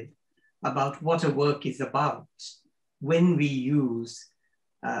reductive about what a work is about when we use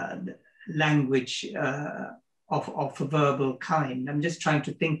language of a verbal kind. I'm just trying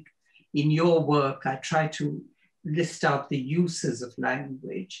to think, in your work, I try to list out the uses of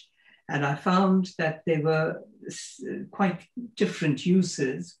language, and I found that there were quite different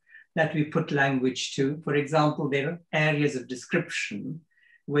uses that we put language to. For example, there are areas of description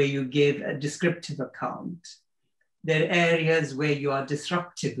where you give a descriptive account. There are areas where you are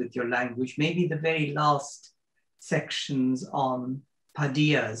disruptive with your language, maybe the very last sections on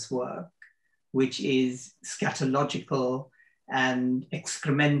Padilla's work, which is scatological and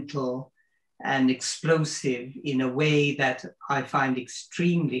excremental and explosive in a way that I find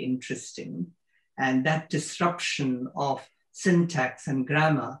extremely interesting. And that disruption of syntax and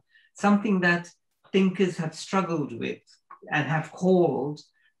grammar, something that thinkers have struggled with and have called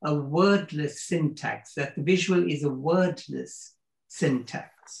a wordless syntax, that the visual is a wordless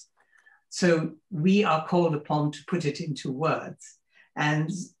syntax. So we are called upon to put it into words. And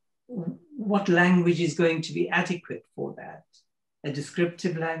what language is going to be adequate for that? A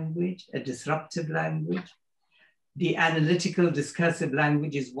descriptive language, a disruptive language. The analytical discursive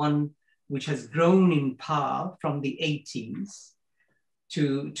language is one which has grown in power from the 80s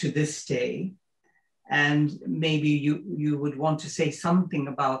to this day. And maybe you would want to say something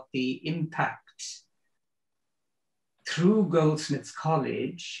about the impact through Goldsmiths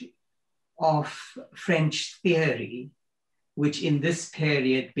College of French theory, which in this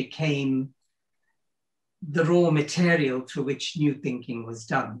period became the raw material through which new thinking was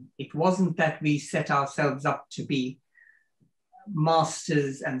done. It wasn't that we set ourselves up to be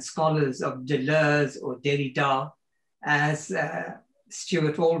masters and scholars of Deleuze or Derrida. As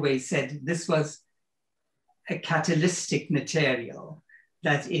Stuart always said, this was a catalytic material,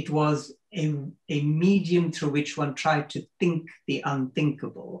 that it was a medium through which one tried to think the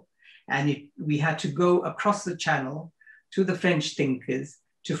unthinkable. And we had to go across the channel to the French thinkers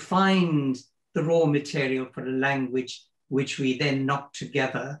to find the raw material for a language which we then knocked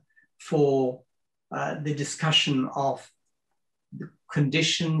together for the discussion of the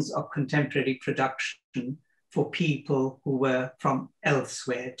conditions of contemporary production for people who were from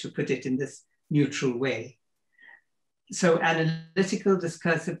elsewhere, to put it in this neutral way. So analytical,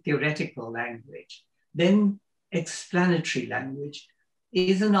 discursive, theoretical language. Then explanatory language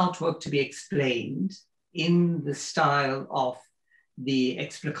is an artwork to be explained in the style of the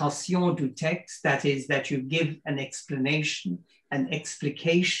explication du texte, that is, that you give an explanation, an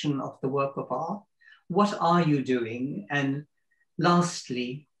explication of the work of art. What are you doing? And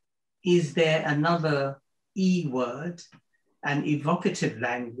lastly, is there another E word, an evocative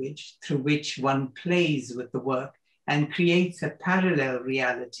language through which one plays with the work and creates a parallel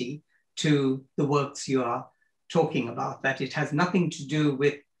reality to the works you are talking about, that it has nothing to do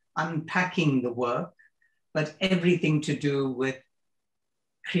with unpacking the work, but everything to do with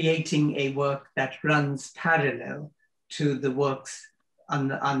creating a work that runs parallel to the works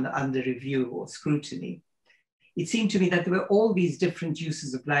under review or scrutiny. It seemed to me that there were all these different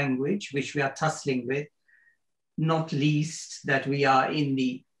uses of language which we are tussling with, not least that we are in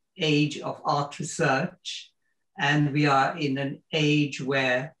the age of art research, and we are in an age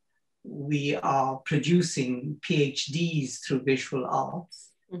where we are producing PhDs through visual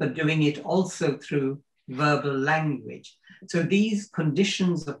arts, but doing it also through verbal language. So these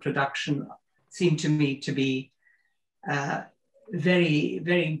conditions of production seem to me to be very,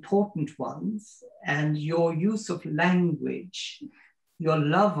 very important ones. And your use of language, your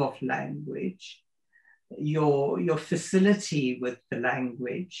love of language, your facility with the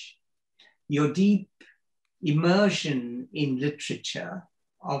language, your deep immersion in literature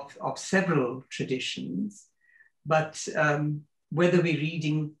of several traditions, but whether we're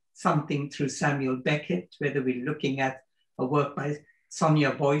reading something through Samuel Beckett, whether we're looking at a work by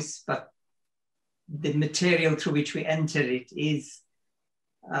Sonia Boyce, but the material through which we enter it is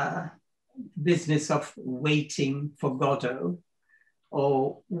business of waiting for Godot,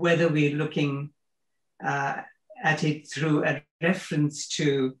 or whether we're looking at it through a reference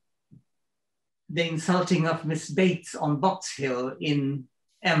to the insulting of Miss Bates on Box Hill in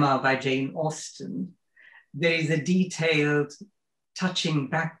Emma by Jane Austen. There is a detailed touching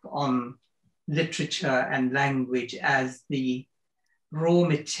back on literature and language as the raw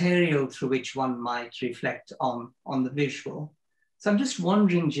material through which one might reflect on the visual. So I'm just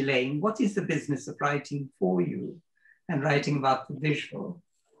wondering, Gilane, what is the business of writing for you and writing about the visual?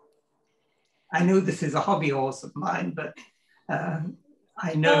 I know this is a hobby horse of mine, but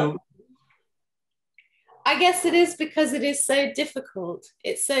I know... Well, I guess it is because it is so difficult.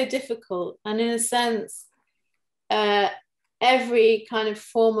 It's so difficult. And in a sense, every kind of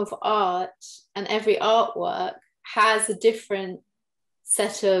form of art and every artwork has a different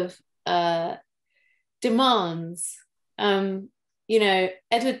set of demands. You know,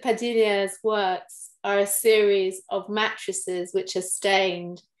 Edward Padilla's works are a series of matrices which are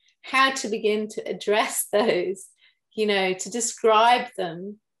stained. How to begin to address those, you know, to describe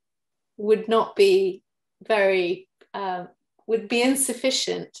them would not be very, would be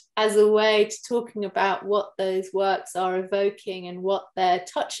insufficient as a way to talking about what those works are evoking and what they're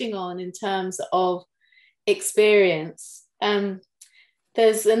touching on in terms of experience.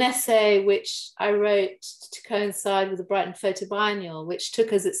 There's an essay which I wrote to coincide with the Brighton Photo Biennial, which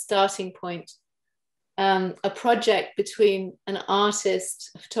took as its starting point a project between an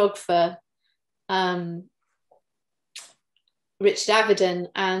artist, a photographer, Richard Avedon,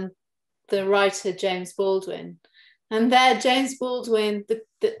 and the writer James Baldwin. And there, James Baldwin,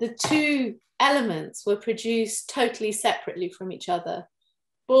 the two elements were produced totally separately from each other.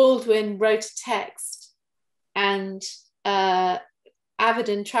 Baldwin wrote a text, and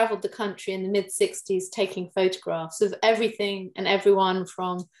Avedon traveled the country in the mid-60s taking photographs of everything and everyone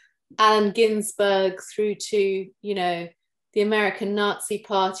from Allen Ginsberg through to, you know, the American Nazi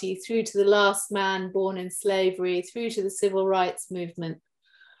Party, through to the last man born in slavery, through to the civil rights movement.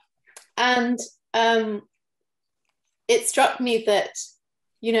 And it struck me that,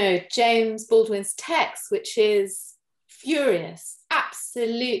 you know, James Baldwin's text, which is furious,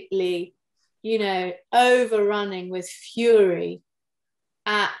 absolutely, you know, overrunning with fury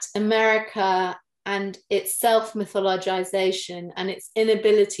at America and its self-mythologization and its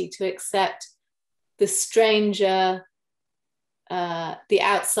inability to accept the stranger, the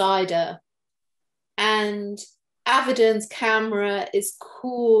outsider. And Avedon's camera is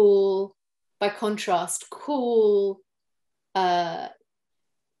cool, by contrast, cool,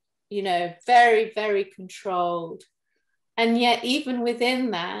 you know, very, very controlled. And yet even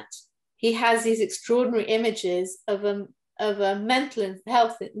within that, he has these extraordinary images of a mental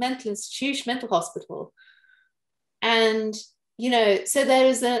institution, mental hospital. And, you know, so there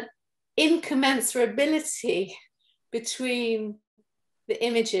is an incommensurability between the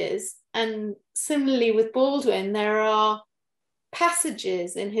images. And similarly with Baldwin, there are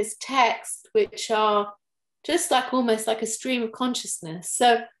passages in his text which are just like almost like a stream of consciousness.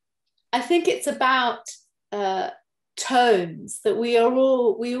 So I think it's about tones, that we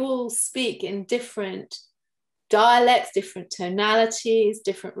all speak in different dialects, different tonalities,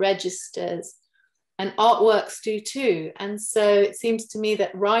 different registers, and artworks do too. And so it seems to me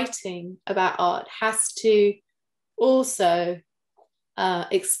that writing about art has to also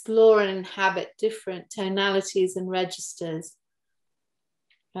explore and inhabit different tonalities and registers.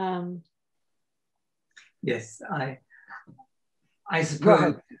 Yes, I suppose. Go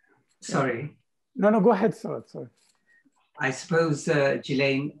ahead. Sorry. No, go ahead, Sarat. Sorry. I suppose,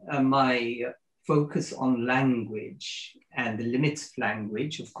 Gilane, my focus on language and the limits of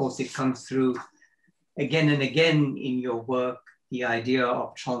language, of course, it comes through again and again in your work, the idea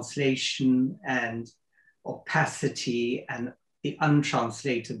of translation and opacity and the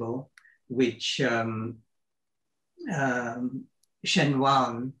untranslatable, which Shen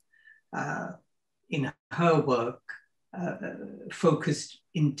Yuan, in her work, focused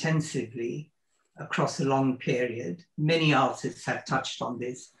intensively across a long period. Many artists have touched on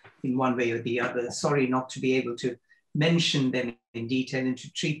this in one way or the other. Sorry not to be able to mention them in detail and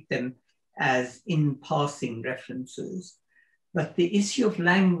to treat them as in passing references. But the issue of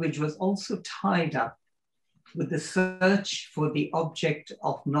language was also tied up with the search for the object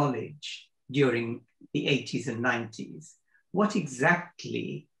of knowledge during the 80s and 90s. What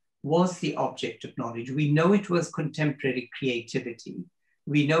exactly was the object of knowledge? We know it was contemporary creativity.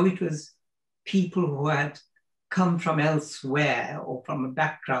 We know it was people who had come from elsewhere or from a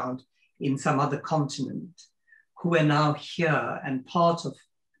background in some other continent who are now here and part of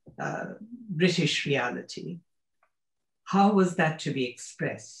British reality. How was that to be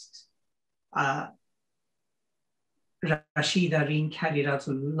expressed? Rashid Areen carried out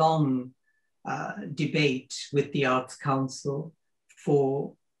a long debate with the Arts Council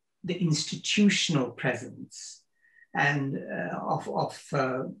for the institutional presence and of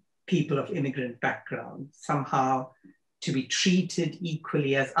people of immigrant background, somehow to be treated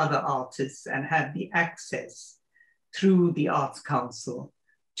equally as other artists and have the access through the Arts Council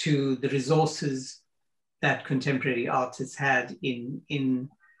to the resources that contemporary artists had in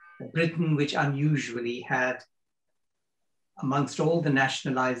Britain, which unusually had, amongst all the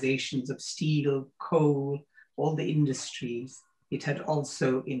nationalizations of steel, coal, all the industries, it had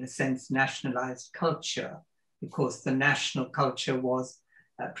also, in a sense, nationalized culture, because the national culture was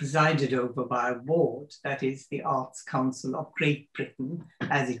presided over by a board, that is the Arts Council of Great Britain,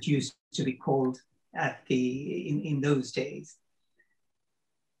 as it used to be called in those days.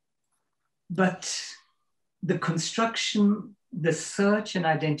 But the construction, the search and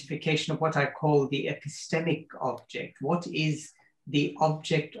identification of what I call the epistemic object, what is the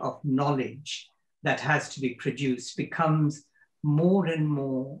object of knowledge that has to be produced, becomes more and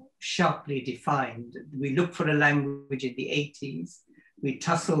more sharply defined. We look for a language in the 80s, we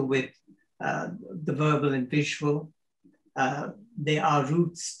tussle with the verbal and visual. There are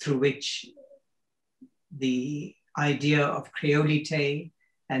routes through which the idea of creolite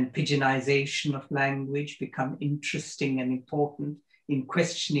and pidginization of language become interesting and important in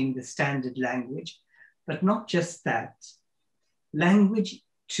questioning the standard language. But not just that. Language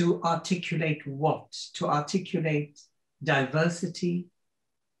to articulate what? To articulate diversity,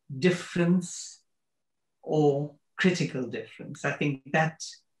 difference, or critical difference. I think that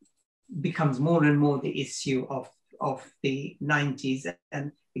becomes more and more the issue of the 90s,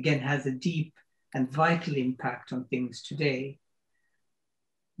 and again has a deep and vital impact on things today.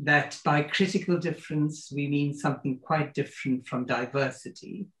 That by critical difference, we mean something quite different from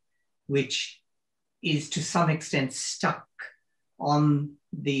diversity, which is to some extent stuck on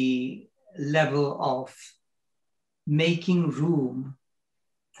the level of making room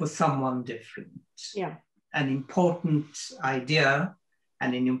for someone different. Yeah. An important idea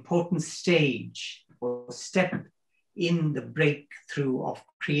and an important stage or step in the breakthrough of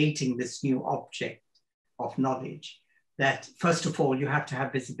creating this new object of knowledge. That first of all, you have to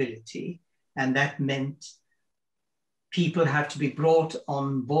have visibility, and that meant people have to be brought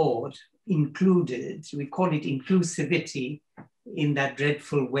on board, included. We call it inclusivity in that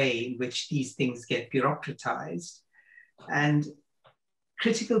dreadful way in which these things get bureaucratized. And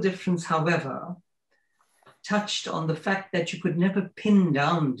critical difference, however, touched on the fact that you could never pin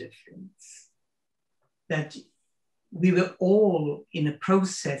down difference, that we were all in a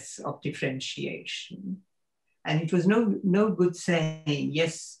process of differentiation. And it was no good saying,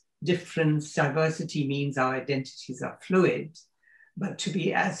 yes, difference, diversity means our identities are fluid, but to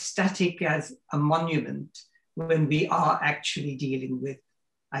be as static as a monument when we are actually dealing with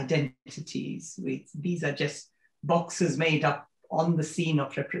identities. These are just boxes made up on the scene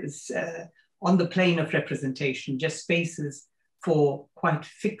of on the plane of representation, just spaces for quite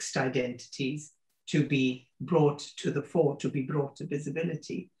fixed identities to be brought to the fore, to be brought to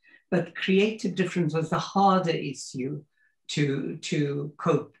visibility. But creative difference was the harder issue to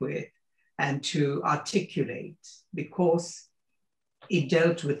cope with and to articulate, because it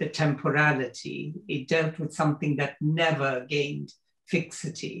dealt with the temporality. It dealt with something that never gained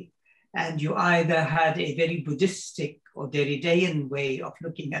fixity. And you either had a very Buddhistic or Derridean way of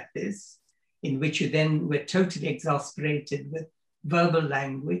looking at this, in which you then were totally exasperated with verbal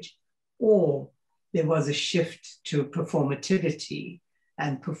language, or there was a shift to performativity,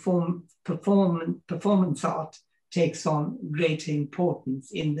 and performance art takes on greater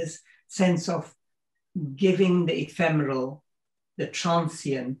importance in this sense of giving the ephemeral, the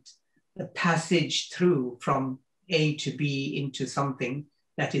transient, the passage through from A to B into something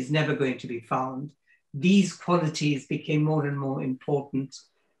that is never going to be found. These qualities became more and more important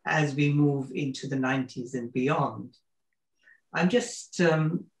as we move into the 90s and beyond. I'm just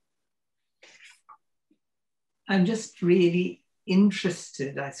really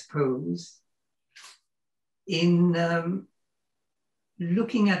interested, I suppose, in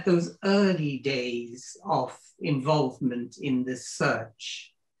looking at those early days of involvement in this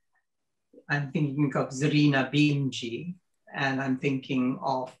search. I'm thinking of Zarina Bhimji, and I'm thinking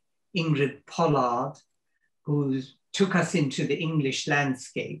of Ingrid Pollard, who took us into the English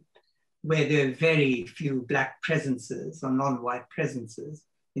landscape, where there are very few Black presences or non-white presences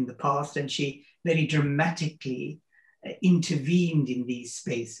in the past, and she very dramatically intervened in these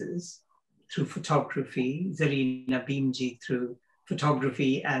spaces through photography, Zarina Bhimji through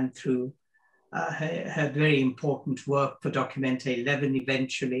photography and through her very important work for Documenta 11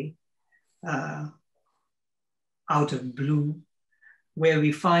 eventually, Out of Blue. where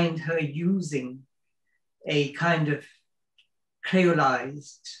we find her using a kind of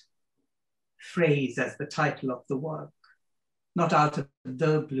creolized phrase as the title of the work, not out of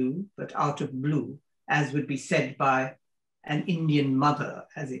the blue, but out of blue, as would be said by an Indian mother,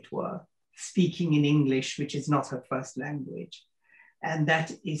 as it were, speaking in English, which is not her first language. And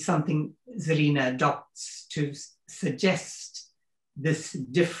that is something Zarina adopts to suggest this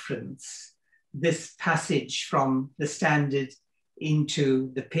difference, this passage from the standard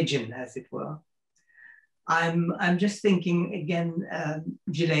into the pidgin, as it were. I'm just thinking again,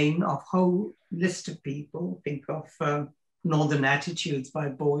 Gilane, of a whole list of people. Think of Northern Attitudes by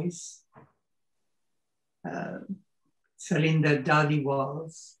Boyce, Sarinder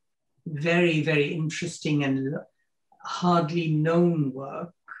Dhaliwal's very, very interesting and hardly known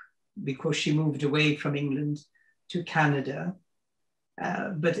work, because she moved away from England to Canada,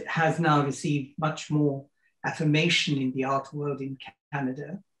 but has now received much more affirmation in the art world in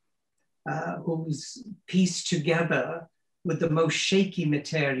Canada, who's pieced together with the most shaky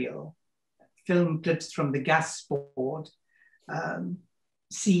material, film clips from the gas board,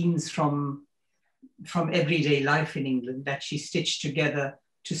 scenes from everyday life in England that she stitched together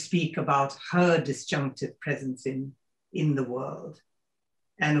to speak about her disjunctive presence in the world.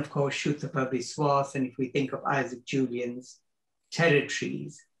 And of course, Shutapa Biswas, and if we think of Isaac Julian's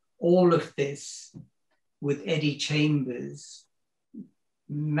Territories, all of this with Eddie Chambers'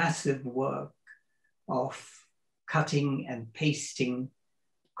 massive work of cutting and pasting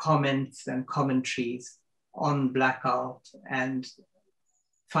comments and commentaries on Black art and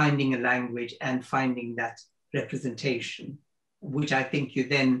finding a language and finding that representation, which I think you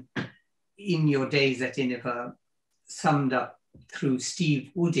then, in your days at Inniver, summed up through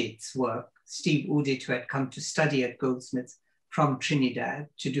Steve Udit's work. Steve Udit, who had come to study at Goldsmiths from Trinidad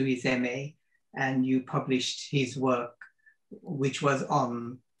to do his MA, and you published his work, which was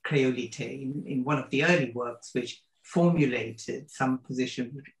on Creolite, in one of the early works, which formulated some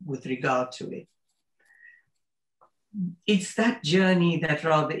position with regard to it. It's that journey that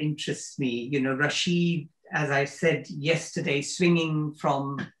rather interests me. You know, Rashid, as I said yesterday, swinging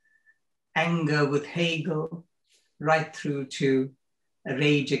from anger with Hegel right through to a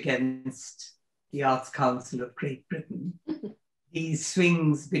rage against the Arts Council of Great Britain. These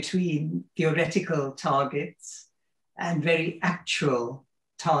swings between theoretical targets and very actual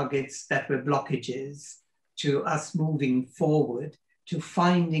targets that were blockages to us moving forward, to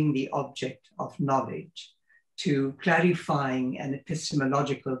finding the object of knowledge, to clarifying an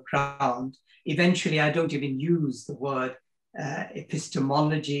epistemological ground. Eventually, I don't even use the word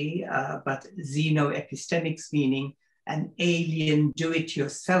epistemology, but xenoepistemics, meaning an alien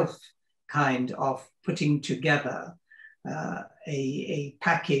do-it-yourself kind of putting together a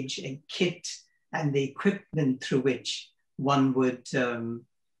package, a kit, and the equipment through which one would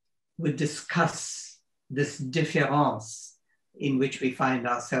discuss this difference in which we find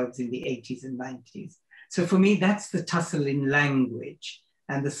ourselves in the 80s and 90s. So for me, that's the tussle in language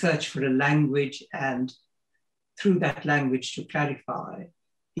and the search for a language, and through that language to clarify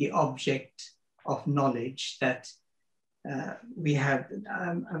the object of knowledge that we have.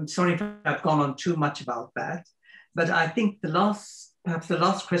 I'm sorry if I've gone on too much about that, but I think perhaps the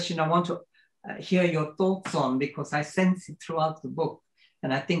last question I want to hear your thoughts on, because I sense it throughout the book.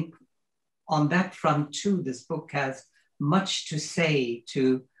 And I think on that front too, this book has much to say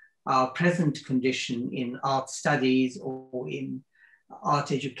to our present condition in art studies or in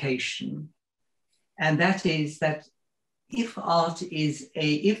art education. And that is that if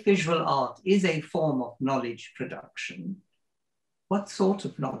visual art is a form of knowledge production, what sort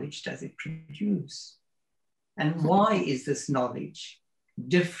of knowledge does it produce? And why is this knowledge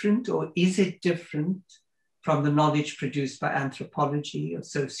different, or is it different from the knowledge produced by anthropology or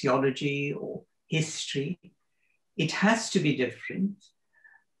sociology or history? It has to be different,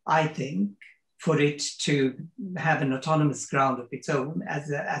 I think, for it to have an autonomous ground of its own as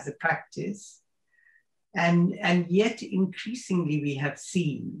a practice. And yet increasingly we have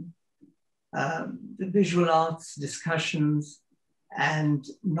seen the visual arts discussions and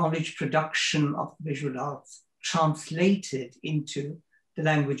knowledge production of visual arts translated into the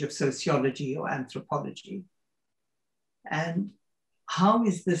language of sociology or anthropology. And how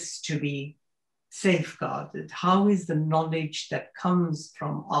is this to be safeguarded? How is the knowledge that comes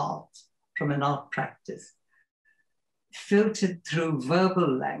from art, from an art practice, filtered through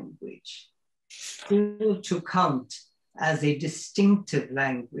verbal language, still to count as a distinctive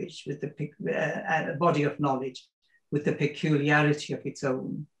language with a body of knowledge with the peculiarity of its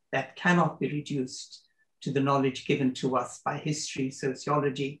own that cannot be reduced to the knowledge given to us by history,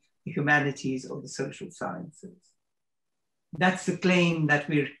 sociology, the humanities, or the social sciences? That's the claim that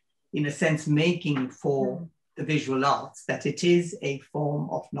we're, in a sense, making for the visual arts, that it is a form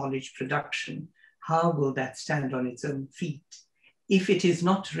of knowledge production. How will that stand on its own feet if it is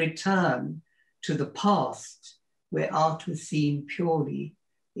not return to the past, where art was seen purely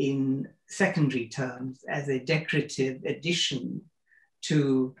in secondary terms as a decorative addition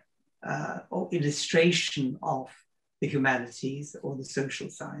to or illustration of the humanities or the social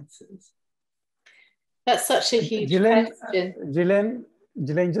sciences? That's such a huge question.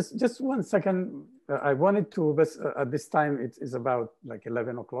 Gilane, just 1 second. I wanted to, but at this time it is about like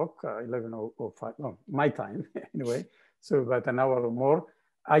 11 o'clock, 11:05, no, my time anyway. So about an hour or more.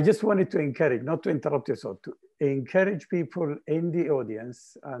 I just wanted to encourage, not to interrupt yourself, to encourage people in the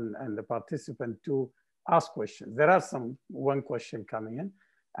audience and the participant to ask questions. There are one question coming in,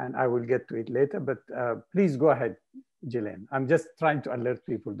 and I will get to it later, but please go ahead, Gilane. I'm just trying to alert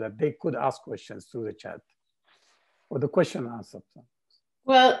people that they could ask questions through the chat or the question and answer.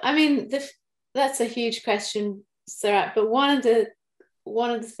 Well, I mean, that's a huge question, Sarat, but one of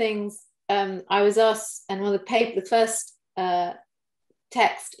the things I was asked, and the first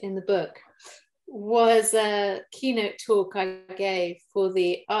text in the book was a keynote talk I gave for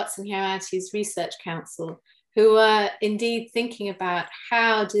the Arts and Humanities Research Council, who are indeed thinking about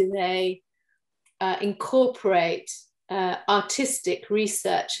how do they incorporate artistic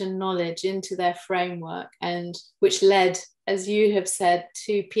research and knowledge into their framework, and which led, as you have said,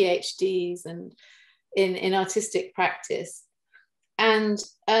 to PhDs and in artistic practice. And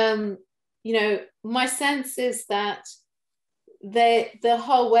you know, my sense is that the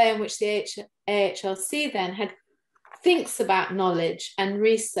whole way in which the AHRC then thinks about knowledge and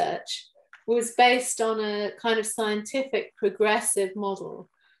research was based on a kind of scientific progressive model,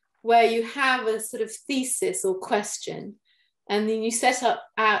 where you have a sort of thesis or question, and then you set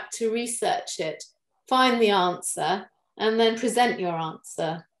out to research it, find the answer, and then present your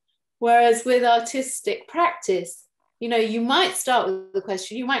answer. Whereas with artistic practice, you know, you might start with a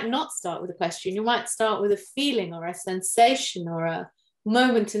question, you might not start with a question, you might start with a feeling or a sensation or a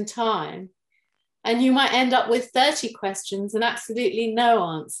moment in time, and you might end up with 30 questions and absolutely no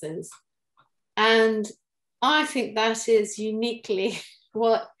answers. And I think that is uniquely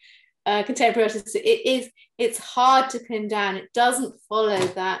what contemporary artists, it's hard to pin down. It doesn't follow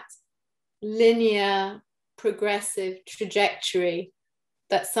that linear progressive trajectory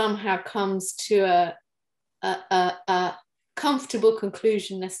that somehow comes to a comfortable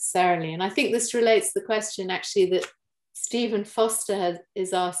conclusion necessarily. And I think this relates to the question actually that Stephen Foster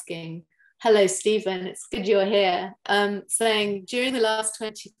is asking. Hello, Stephen, it's good you're here. Saying, during the last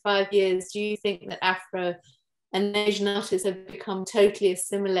 25 years, do you think that Afro and Asian artists have become totally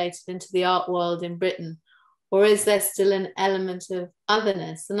assimilated into the art world in Britain? Or is there still an element of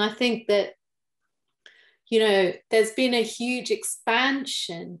otherness? And I think that, you know, there's been a huge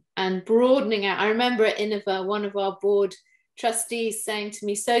expansion and broadening out. I remember at Innova, one of our board trustees saying to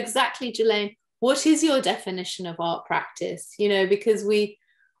me, so exactly, Gilane, what is your definition of art practice? You know, because we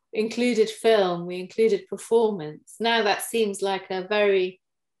included film, we included performance. Now that seems like a very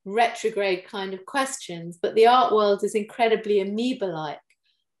retrograde kind of questions, but the art world is incredibly amoeba-like,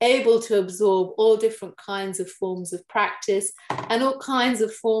 able to absorb all different kinds of forms of practice and all kinds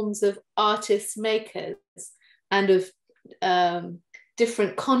of forms of artists, makers, and of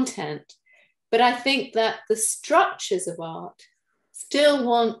different content. But I think that the structures of art still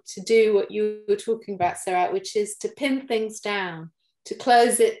want to do what you were talking about, Sarat, which is to pin things down, to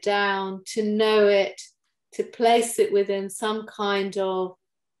close it down, to know it, to place it within some kind of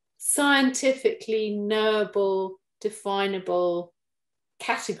scientifically knowable, definable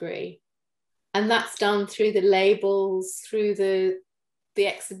category. And that's done through the labels, through the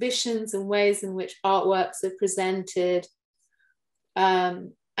exhibitions and ways in which artworks are presented.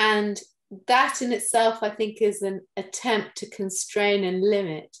 And that in itself, I think, is an attempt to constrain and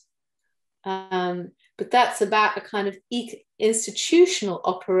limit. But that's about a kind of institutional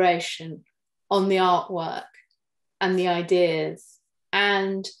operation on the artwork and the ideas.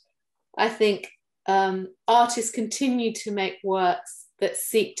 And I think artists continue to make works that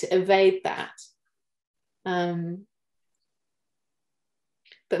seek to evade that.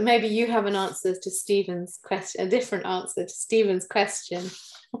 But maybe you have an answer to Stephen's question, a different answer to Stephen's question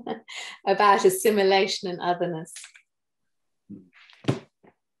about assimilation and otherness.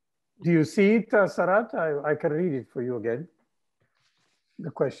 Do you see it, Sarat? I can read it for you again,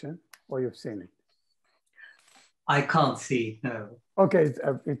 the question, or you've seen it? I can't see, no. Okay,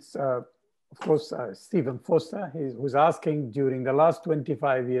 it's of course, Stephen Foster, who's asking, during the last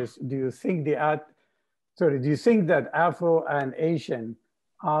 25 years, do you think that Afro and Asian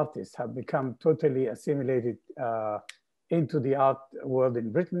artists have become totally assimilated into the art world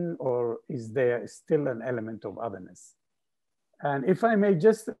in Britain, or is there still an element of otherness? And if I may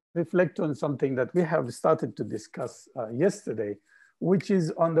just reflect on something that we have started to discuss yesterday, which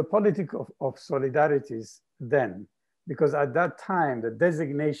is on the politics of solidarities then, because at that time, the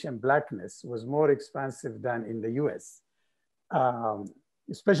designation blackness was more expansive than in the US,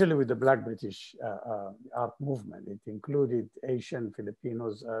 especially with the Black British art movement. It included Asian,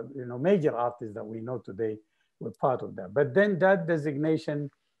 Filipinos, major artists that we know today were part of that. But then that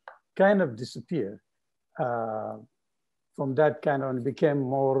designation kind of disappeared. From that kind on, became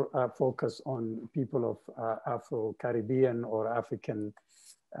more focused on people of Afro-Caribbean or African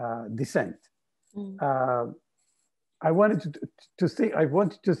descent. I wanted to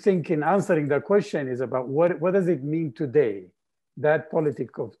think in answering that question is about what does it mean today, that politic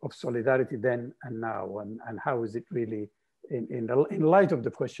of solidarity then and now, and how is it really in light of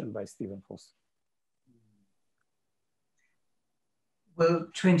the question by Stephen Foster? Well,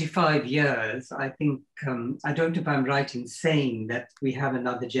 25 years, I think, I don't know if I'm right in saying that we have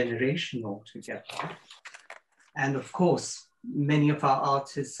another generation altogether. And of course, many of our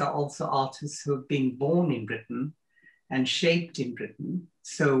artists are also artists who have been born in Britain and shaped in Britain.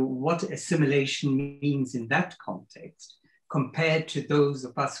 So what assimilation means in that context, compared to those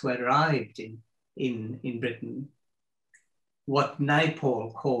of us who arrived in Britain, what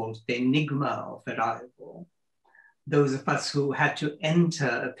Naipaul called the enigma of arrival, those of us who had to enter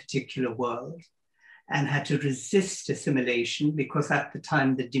a particular world and had to resist assimilation, because at the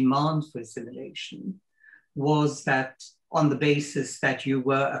time the demand for assimilation was that on the basis that you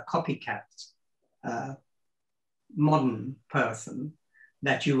were a copycat modern person,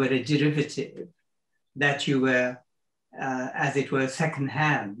 that you were a derivative, that you were, as it were,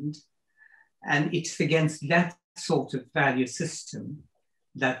 secondhand. And it's against that sort of value system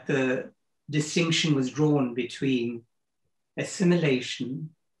that the distinction was drawn between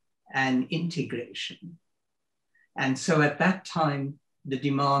assimilation and integration. And so at that time, the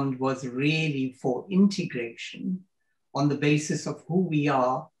demand was really for integration on the basis of who we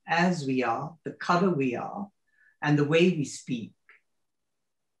are, as we are, the color we are, and the way we speak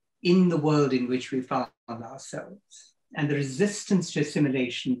in the world in which we found ourselves. And the resistance to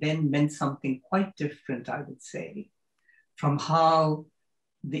assimilation then meant something quite different, I would say, from how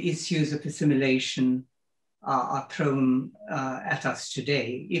the issues of assimilation are thrown at us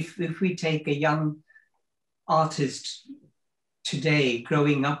today. If we take a young artist today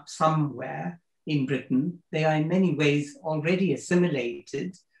growing up somewhere in Britain, they are in many ways already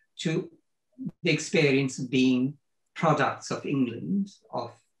assimilated to the experience of being products of England,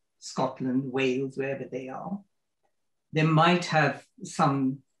 of Scotland, Wales, wherever they are. They might have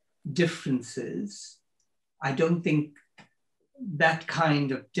some differences. I don't think that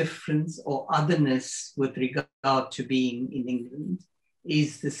kind of difference or otherness with regard to being in England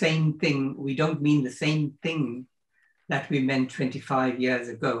is the same thing. We don't mean the same thing that we meant 25 years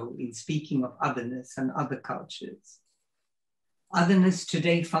ago in speaking of otherness and other cultures. Otherness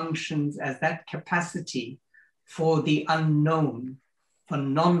today functions as that capacity for the unknown, for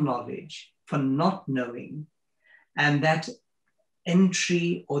non-knowledge, for not knowing, and that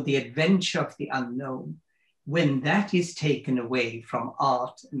entry or the adventure of the unknown. When that is taken away from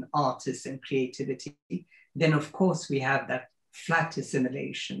art and artists and creativity, then of course we have that flat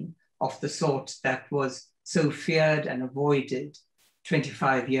assimilation of the sort that was so feared and avoided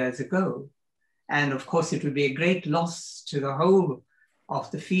 25 years ago. And of course it would be a great loss to the whole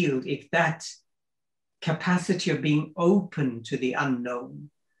of the field if that capacity of being open to the unknown,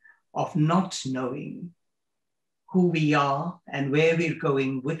 of not knowing who we are and where we're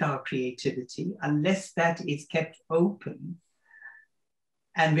going with our creativity, unless that is kept open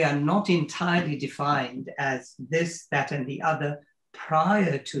and we are not entirely defined as this, that, and the other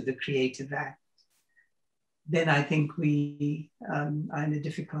prior to the creative act, then I think we are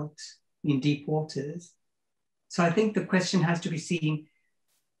in deep waters. So I think the question has to be seen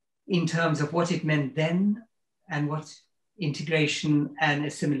in terms of what it meant then and what integration and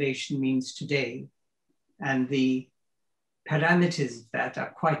assimilation means today. And the parameters of that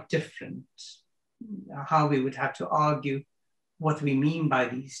are quite different. How we would have to argue what we mean by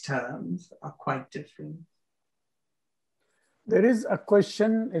these terms are quite different. There is a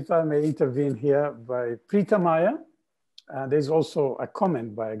question, if I may intervene here, by Preeta Maya. There's also a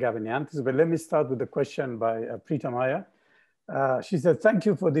comment by Gavin Yantis, but let me start with the question by Preeta Maya. She said, thank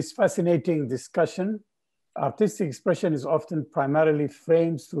you for this fascinating discussion. Artistic expression is often primarily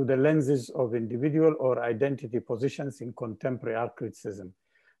framed through the lenses of individual or identity positions in contemporary art criticism.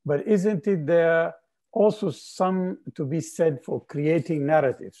 But isn't it there also some to be said for creating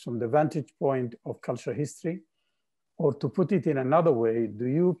narratives from the vantage point of cultural history? Or to put it in another way, do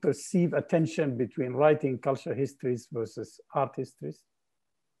you perceive a tension between writing culture histories versus art histories?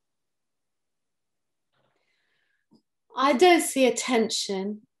 I don't see a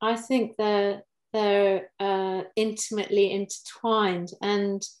tension. I think they're intimately intertwined.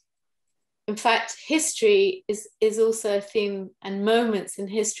 And in fact, history is also a theme, and moments in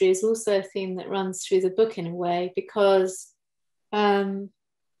history is also a theme that runs through the book in a way, because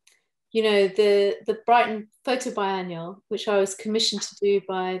you know, the Brighton Photo Biennial, which I was commissioned to do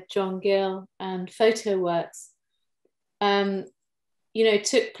by John Gill and Photo Works, you know,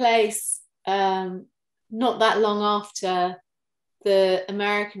 took place not that long after the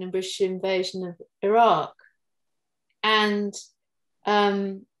American and British invasion of Iraq. And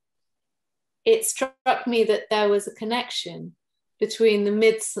it struck me that there was a connection between the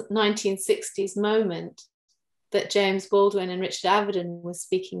mid-1960s moment that James Baldwin and Richard Avedon were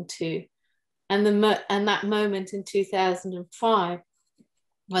speaking to, and that moment in 2005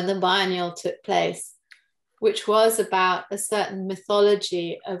 when the biennial took place, which was about a certain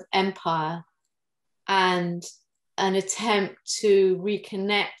mythology of empire and an attempt to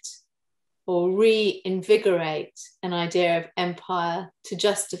reconnect or reinvigorate an idea of empire to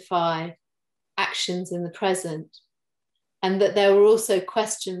justify actions in the present. And that there were also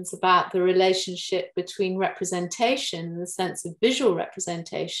questions about the relationship between representation, in the sense of visual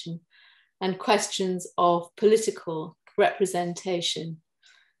representation, and questions of political representation.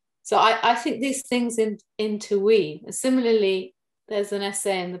 So I think these things interweave. Similarly, there's an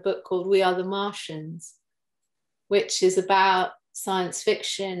essay in the book called We Are the Martians, which is about science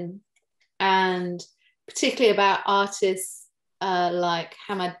fiction, and particularly about artists like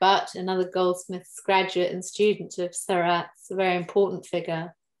Hamad Butt, another Goldsmiths graduate and student of Sarat's, a very important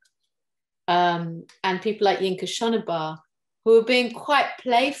figure, and people like Yinka Shonabar, who are being quite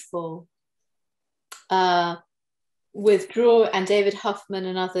playful with and David Huffman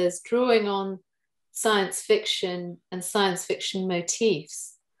and others, drawing on science fiction and science fiction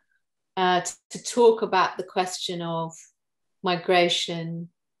motifs to talk about the question of migration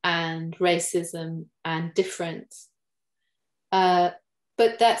and racism and difference.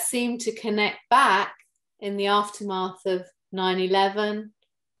 But that seemed to connect back in the aftermath of 9/11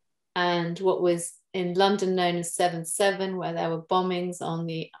 and what was in London known as 7/7, where there were bombings on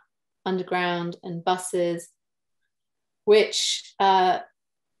the underground and buses, which,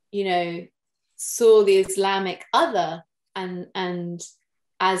 you know, saw the Islamic other and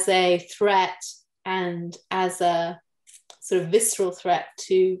as a threat and as a sort of visceral threat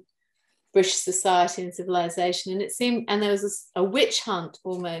to British society and civilization. And it seemed, and there was a witch hunt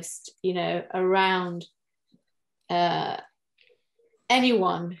almost, you know, around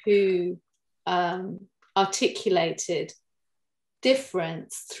anyone who articulated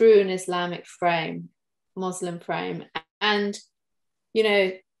difference through an Islamic frame, Muslim frame. And, you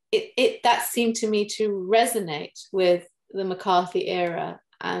know, that seemed to me to resonate with the McCarthy era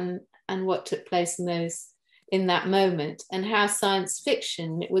and what took place in that moment, and how science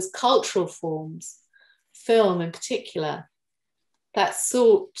fiction, it was cultural forms, film in particular, that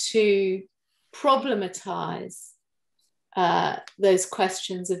sought to problematize those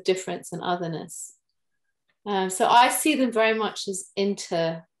questions of difference and otherness. So I see them very much as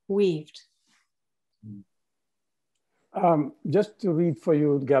interweaved. Just to read for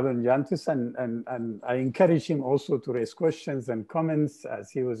you Gavin Jantis, and I encourage him also to raise questions and comments, as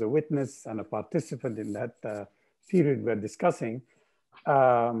he was a witness and a participant in that period we're discussing.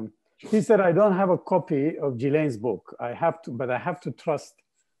 He said, I don't have a copy of Gilane's book. But I have to trust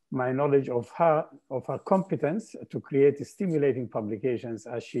my knowledge of her competence to create stimulating publications,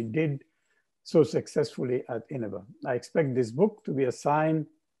 as she did so successfully at Inaba. I expect this book to be a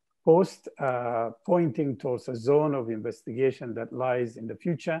signpost pointing towards a zone of investigation that lies in the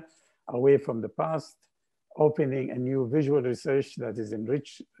future, away from the past, opening a new visual research that is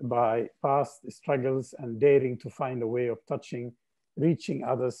enriched by past struggles and daring to find a way of reaching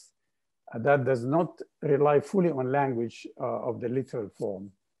others that does not rely fully on language of the literal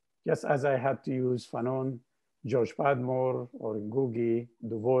form. Just as I had to use Fanon, George Padmore, or Ngugi,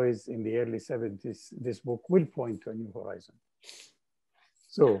 Du Bois in the early 70s, this book will point to a new horizon.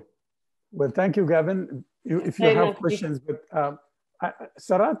 So, well, thank you, Gavin. If you have questions, but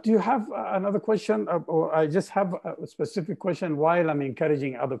Sarat, do you have another question? Or I just have a specific question while I'm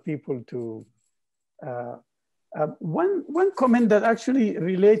encouraging other people to. One comment that actually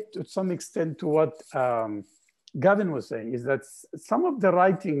relates to some extent to what Gavin was saying is that some of the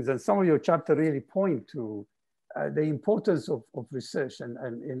writings and some of your chapter really point to the importance of research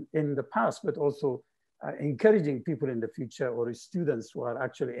and in the past, but also encouraging people in the future or students who are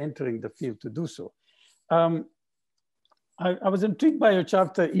actually entering the field to do so. I was intrigued by your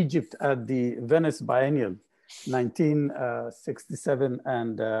chapter, Egypt at the Venice Biennial, 1967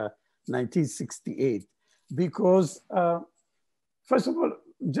 and 1968, because first of all,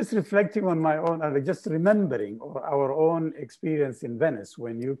 just reflecting on my own, just remembering our own experience in Venice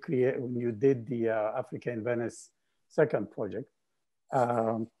when you did the Africa in Venice second project,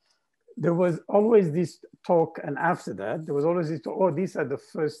 there was always this talk, and after that, there was always this talk, oh, these are the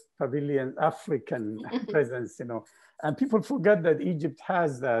first pavilion African presence, you know, and people forget that Egypt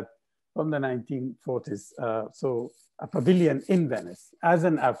has that from the 1940s. So a pavilion in Venice as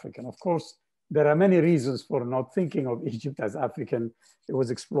an African. Of course, there are many reasons for not thinking of Egypt as African. It was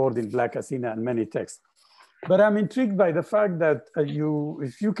explored in Black Asina and many texts. But I'm intrigued by the fact that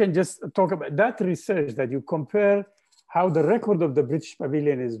if you can just talk about that research, that you compare how the record of the British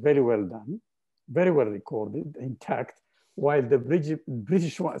pavilion is very well done, very well recorded, intact, while the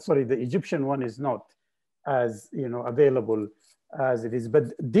the Egyptian one is not as, you know, available as it is.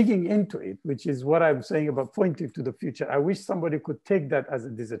 But digging into it, which is what I'm saying about pointing to the future, I wish somebody could take that as a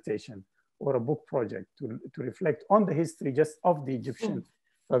dissertation or a book project to reflect on the history just of the Egyptian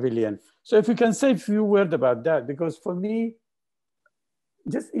pavilion. So if you can say a few words about that, because for me,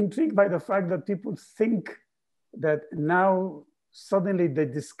 just intrigued by the fact that people think that now suddenly they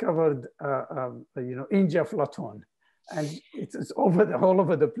discovered, you know, India Flaton, and it's all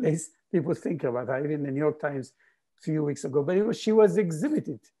over the place. People think about that. Even the New York Times a few weeks ago, but she was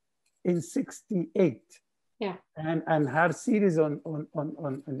exhibited in '68. Yeah, and her series on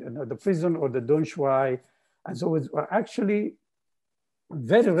you know, the prison or the Don Shuai, and so it was actually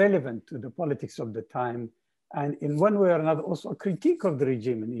very relevant to the politics of the time, and in one way or another also a critique of the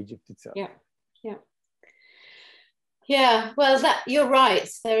regime in Egypt itself. Yeah, yeah, yeah. Well, you're right.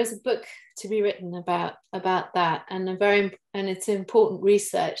 There is a book to be written about that, and it's important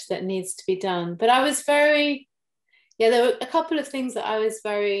research that needs to be done. But I was there were a couple of things that I was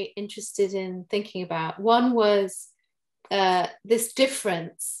very interested in thinking about. One was this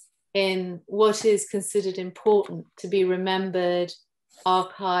difference in what is considered important to be remembered,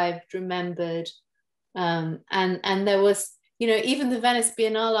 archived, remembered. And there was, you know, even the Venice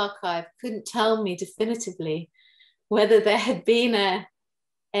Biennale archive couldn't tell me definitively whether there had been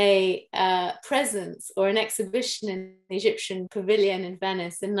a presence or an exhibition in the Egyptian pavilion in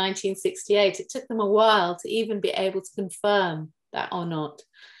Venice in 1968. It took them a while to even be able to confirm that or not.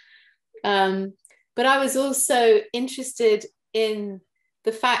 But I was also interested in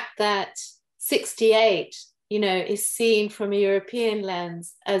the fact that 68, you know, is seen from a European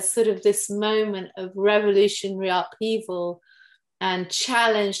lens as sort of this moment of revolutionary upheaval and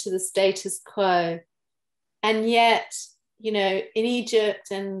challenge to the status quo. And yet, you know, in Egypt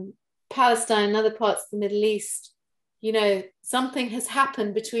and Palestine and other parts of the Middle East, you know, something has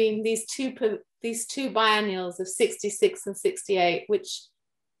happened between these two biennials of 66 and 68, which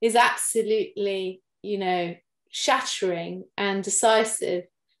is absolutely, you know, shattering and decisive.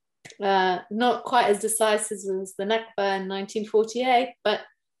 Not quite as decisive as the Nakba in 1948, but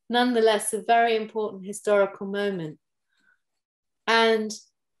nonetheless a very important historical moment. And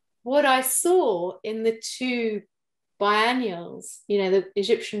what I saw in the two biennials, you know, the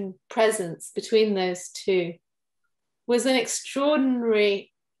Egyptian presence between those two, was an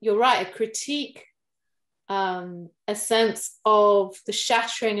extraordinary, you're right, a critique, a sense of the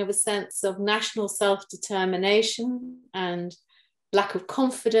shattering of a sense of national self-determination and lack of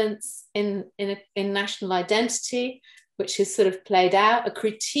confidence in national identity, which is sort of played out, a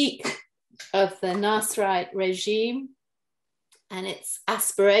critique of the Nasserite regime and its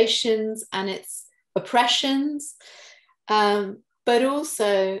aspirations and its oppressions, but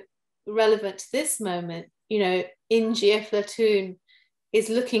also relevant to this moment, you know, Inji Eflatun is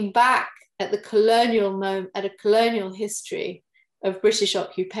looking back at the colonial history of British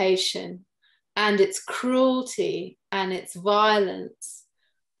occupation and its cruelty and its violence,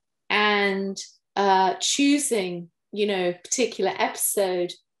 and choosing, you know, particular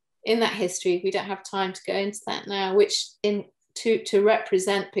episode in that history. We don't have time to go into that now, which to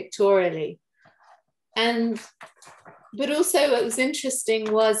represent pictorially. But also what was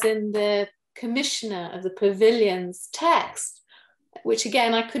interesting was in the commissioner of the pavilion's text, which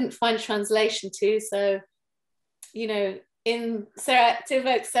again, I couldn't find a translation to. So, you know, in Sarat's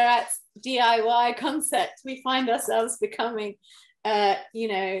DIY concept, we find ourselves becoming, you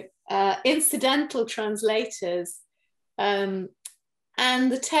know, incidental translators. And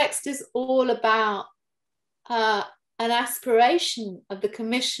the text is all about an aspiration of the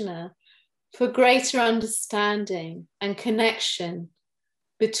commissioner for greater understanding and connection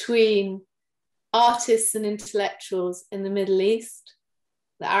between artists and intellectuals in the Middle East,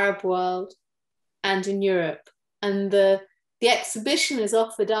 the Arab world, and in Europe, and the the exhibition is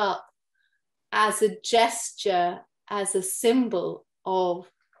offered up as a gesture, as a symbol of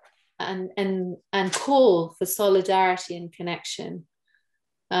and call for solidarity and connection,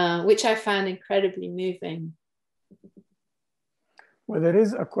 which I found incredibly moving. Well, there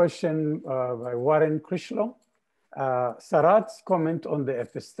is a question by Warren Krishlo. Sarat's comment on the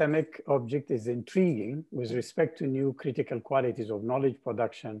epistemic object is intriguing with respect to new critical qualities of knowledge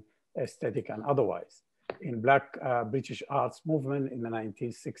production, aesthetic and otherwise, in Black British arts movement in the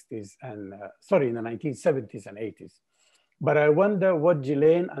 1960s and, in the 1970s and 80s. But I wonder what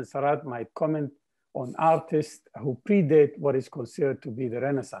Gilane and Sarat might comment on artists who predate what is considered to be the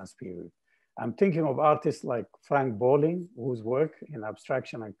Renaissance period. I'm thinking of artists like Frank Bowling, whose work in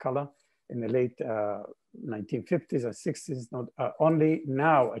abstraction and color in the late 1950s and 60s, not only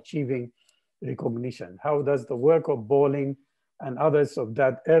now achieving recognition. How does the work of Bowling and others of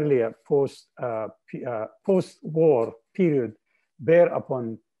that earlier post-war period bear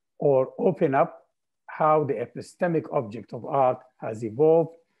upon or open up how the epistemic object of art has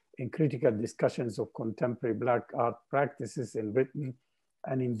evolved in critical discussions of contemporary Black art practices in Britain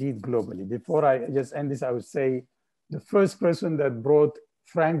and indeed globally? Before I just end this, I would say the first person that brought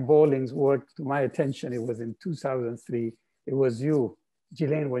Frank Bowling's work to my attention, it was in 2003. It was you,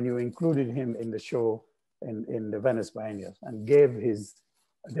 Gilane, when you included him in the show in the Venice Biennial and gave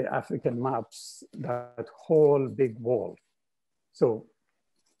the African maps, that whole big wall. So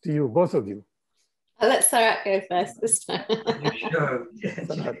to you, both of you. I'll let Sarat go first this time. Sure.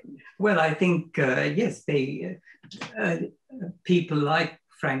 Well, I think, yes, people like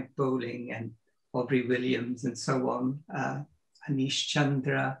Frank Bowling and Aubrey Williams and so on, Anish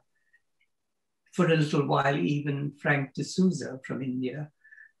Chandra, for a little while, even Frank D'Souza from India,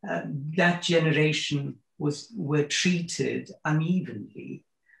 that generation were treated unevenly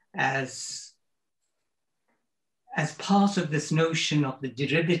as part of this notion of the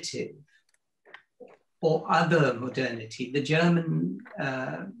derivative or other modernity. The German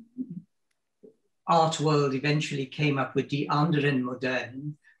art world eventually came up with die anderen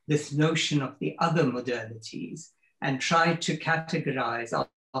Modernen, this notion of the other modernities, and tried to categorize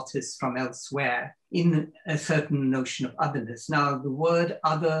artists from elsewhere in a certain notion of otherness. Now, the word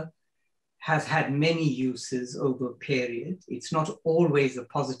other has had many uses over a period. It's not always a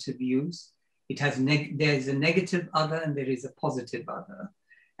positive use. There's a negative other and there is a positive other,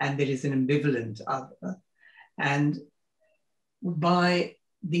 and there is an ambivalent other. And by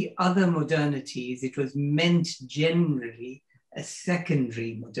the other modernities, it was meant generally a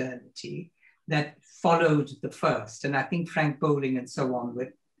secondary modernity that followed the first. And I think Frank Bowling and so on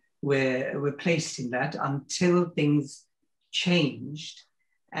were placed in that until things changed.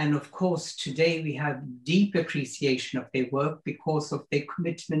 And of course, today we have deep appreciation of their work because of their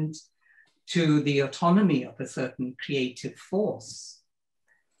commitment to the autonomy of a certain creative force.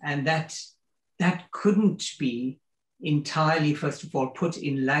 And that couldn't be entirely, first of all, put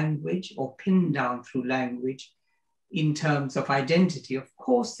in language or pinned down through language in terms of identity. Of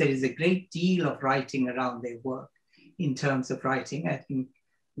course, there is a great deal of writing around their work in terms of writing. I think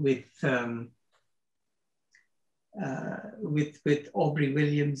with Aubrey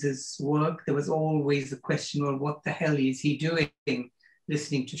Williams's work, there was always the question, well, what the hell is he doing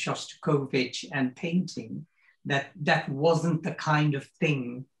listening to Shostakovich and painting? That wasn't the kind of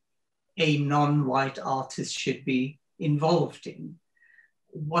thing a non-white artist should be involved in.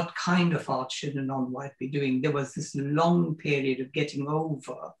 What kind of art should a non-white be doing? There was this long period of getting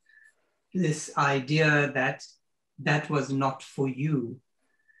over this idea that that was not for you.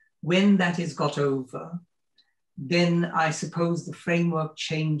 When that is got over, then I suppose the framework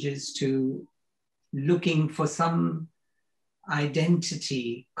changes to looking for some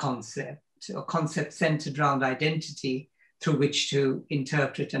identity concept or concept centered around identity through which to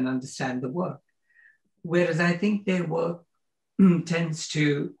interpret and understand the work. Whereas I think their work tends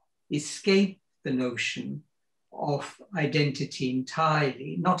to escape the notion of identity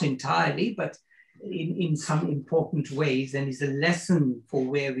entirely, not entirely, but in some important ways, and is a lesson for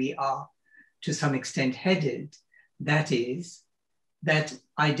where we are to some extent headed. That is, that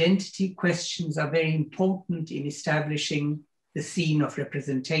identity questions are very important in establishing the scene of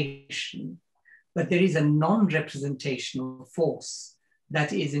representation, but there is a non-representational force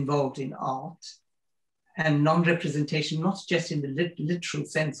that is involved in art, and non-representation, not just in the literal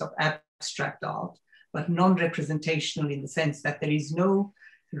sense of abstract art, but non-representational in the sense that there is no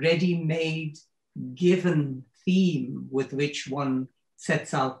ready-made given theme with which one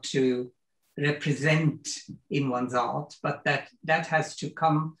sets out to represent in one's art, but that has to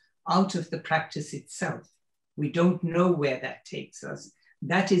come out of the practice itself. We don't know where that takes us.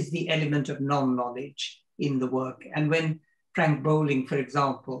 That is the element of non-knowledge in the work. And when Frank Bowling, for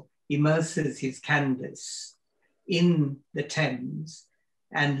example, immerses his canvas in the Thames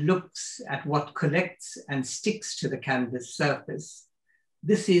and looks at what collects and sticks to the canvas surface,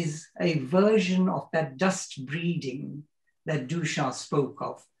 this is a version of that dust breeding that Duchamp spoke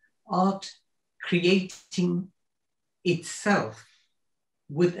of, art creating itself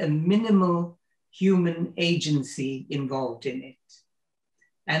with a minimal human agency involved in it.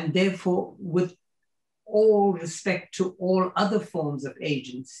 And therefore, with all respect to all other forms of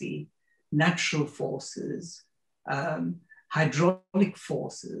agency, natural forces, hydraulic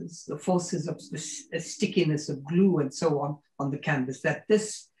forces, the forces of the stickiness of glue and so on the canvas, that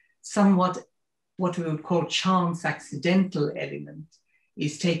this somewhat what we would call chance accidental element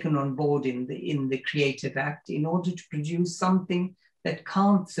is taken on board in the creative act in order to produce something that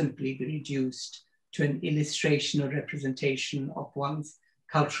can't simply be reduced to an illustration or representation of one's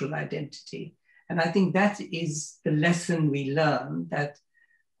cultural identity. And I think that is the lesson we learn, that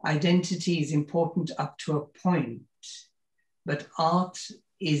identity is important up to a point, but art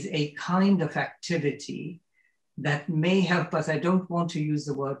is a kind of activity that may help us. I don't want to use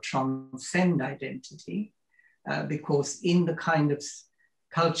the word transcend identity, because in the kind of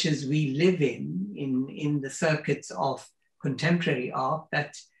cultures we live in the circuits of contemporary art,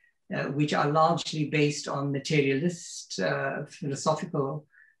 that which are largely based on materialist philosophical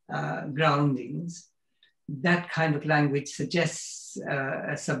groundings, that kind of language suggests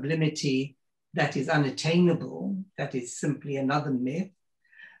a sublimity that is unattainable, that is simply another myth.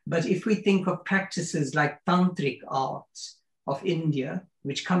 But if we think of practices like tantric art of India,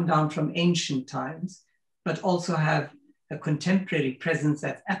 which come down from ancient times, but also have a contemporary presence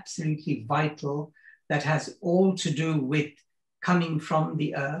that's absolutely vital, that has all to do with coming from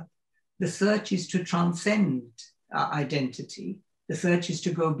the earth, the search is to transcend identity. The search is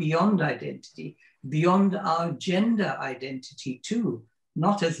to go beyond identity, beyond our gender identity too,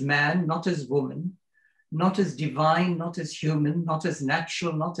 not as man, not as woman, not as divine, not as human, not as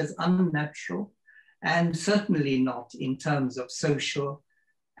natural, not as unnatural, and certainly not in terms of social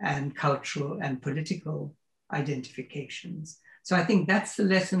and cultural and political identifications. So I think that's the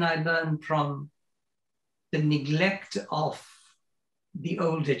lesson I learned from the neglect of the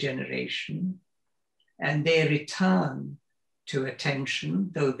older generation and their return to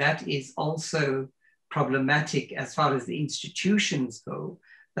attention, though that is also problematic as far as the institutions go.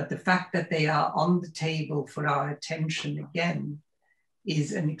 But the fact that they are on the table for our attention again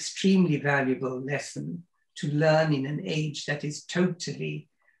is an extremely valuable lesson to learn in an age that is totally,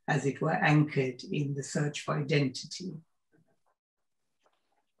 as it were, anchored in the search for identity.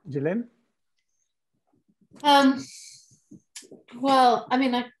 Gilane? Well, I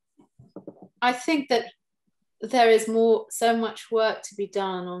mean, I think that there is so much work to be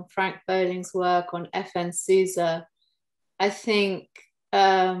done on Frank Bowling's work, on F.N. Souza. I think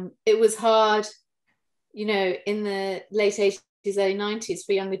it was hard, you know, in the late 80s, early 90s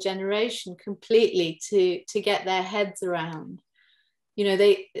for younger generation completely to get their heads around. You know,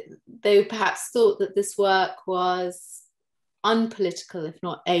 they perhaps thought that this work was unpolitical, if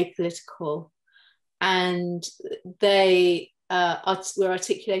not apolitical. And they were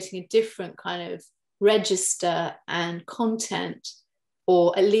articulating a different kind of register and content,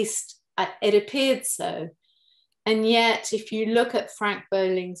 or at least it appeared so. And yet, if you look at Frank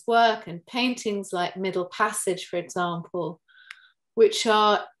Bowling's work and paintings like Middle Passage, for example, which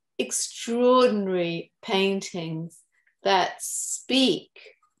are extraordinary paintings that speak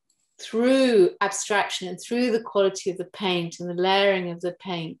through abstraction and through the quality of the paint and the layering of the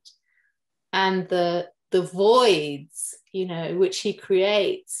paint and the voids, you know, which he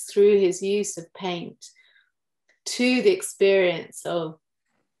creates through his use of paint, to the experience of,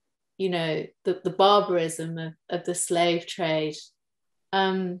 you know, the barbarism of the slave trade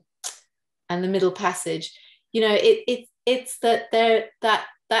and the Middle Passage. You know, it's that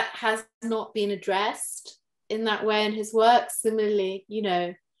that has not been addressed in that way in his work. Similarly, you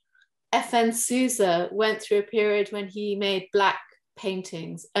know, F.N. Souza went through a period when he made black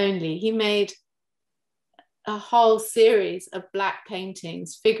paintings only. He made a whole series of black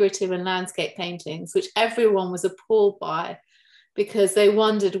paintings, figurative and landscape paintings, which everyone was appalled by, because they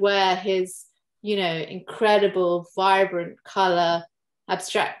wondered where his, you know, incredible, vibrant color,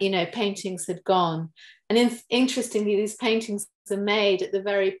 abstract, you know, paintings had gone. And interestingly, these paintings are made at the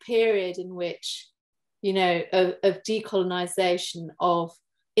very period in which, you know, of decolonization, of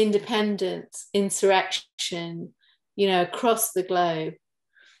independence, insurrection, you know, across the globe.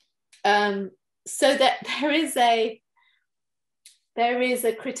 So that there is a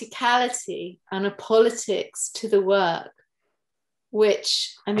criticality and a politics to the work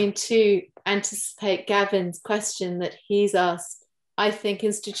which, I mean, to anticipate Gavin's question that he's asked, I think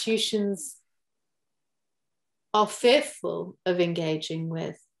institutions are fearful of engaging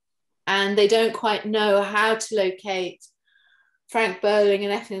with, and they don't quite know how to locate Frank Bowling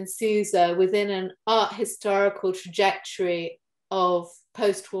and Effin Souza within an art historical trajectory of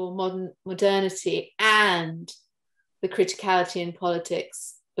post-war modernity and the criticality in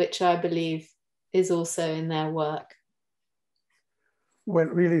politics, which I believe is also in their work. Well,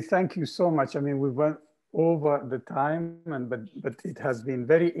 really, thank you so much. I mean, we went over the time, but it has been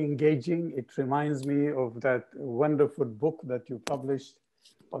very engaging. It reminds me of that wonderful book that you published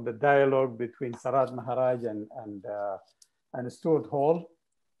on the dialogue between Sarat Maharaj and Stuart Hall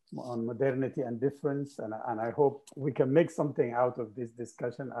on modernity and difference. And I hope we can make something out of this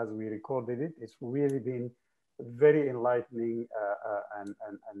discussion as we recorded it. It's really been very enlightening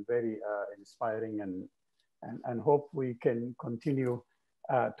and very inspiring, and hope we can continue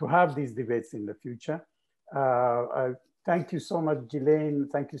to have these debates in the future. Thank you so much, Gilane.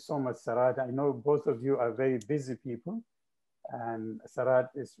 Thank you so much, Sarat. I know both of you are very busy people, and Sarat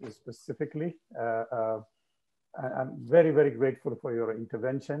is specifically. I'm very, very grateful for your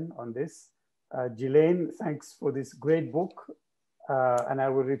intervention on this. Gilane, thanks for this great book. And I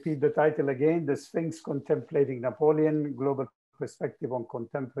will repeat the title again, The Sphinx Contemplating Napoleon, Global Perspective on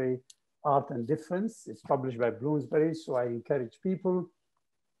Contemporary Art and Difference. It's published by Bloomsbury, so I encourage people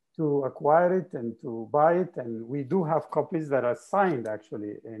to acquire it and to buy it. And we do have copies that are signed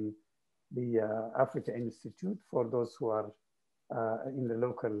actually in the Africa Institute for those who are in the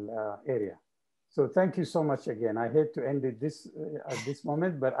local area. So thank you so much again. I hate to end it at this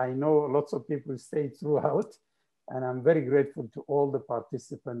moment, but I know lots of people stayed throughout, and I'm very grateful to all the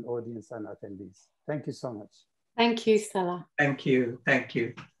participant audience and attendees. Thank you so much. Thank you, Salah. Thank you. Thank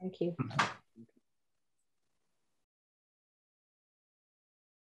you. Thank you.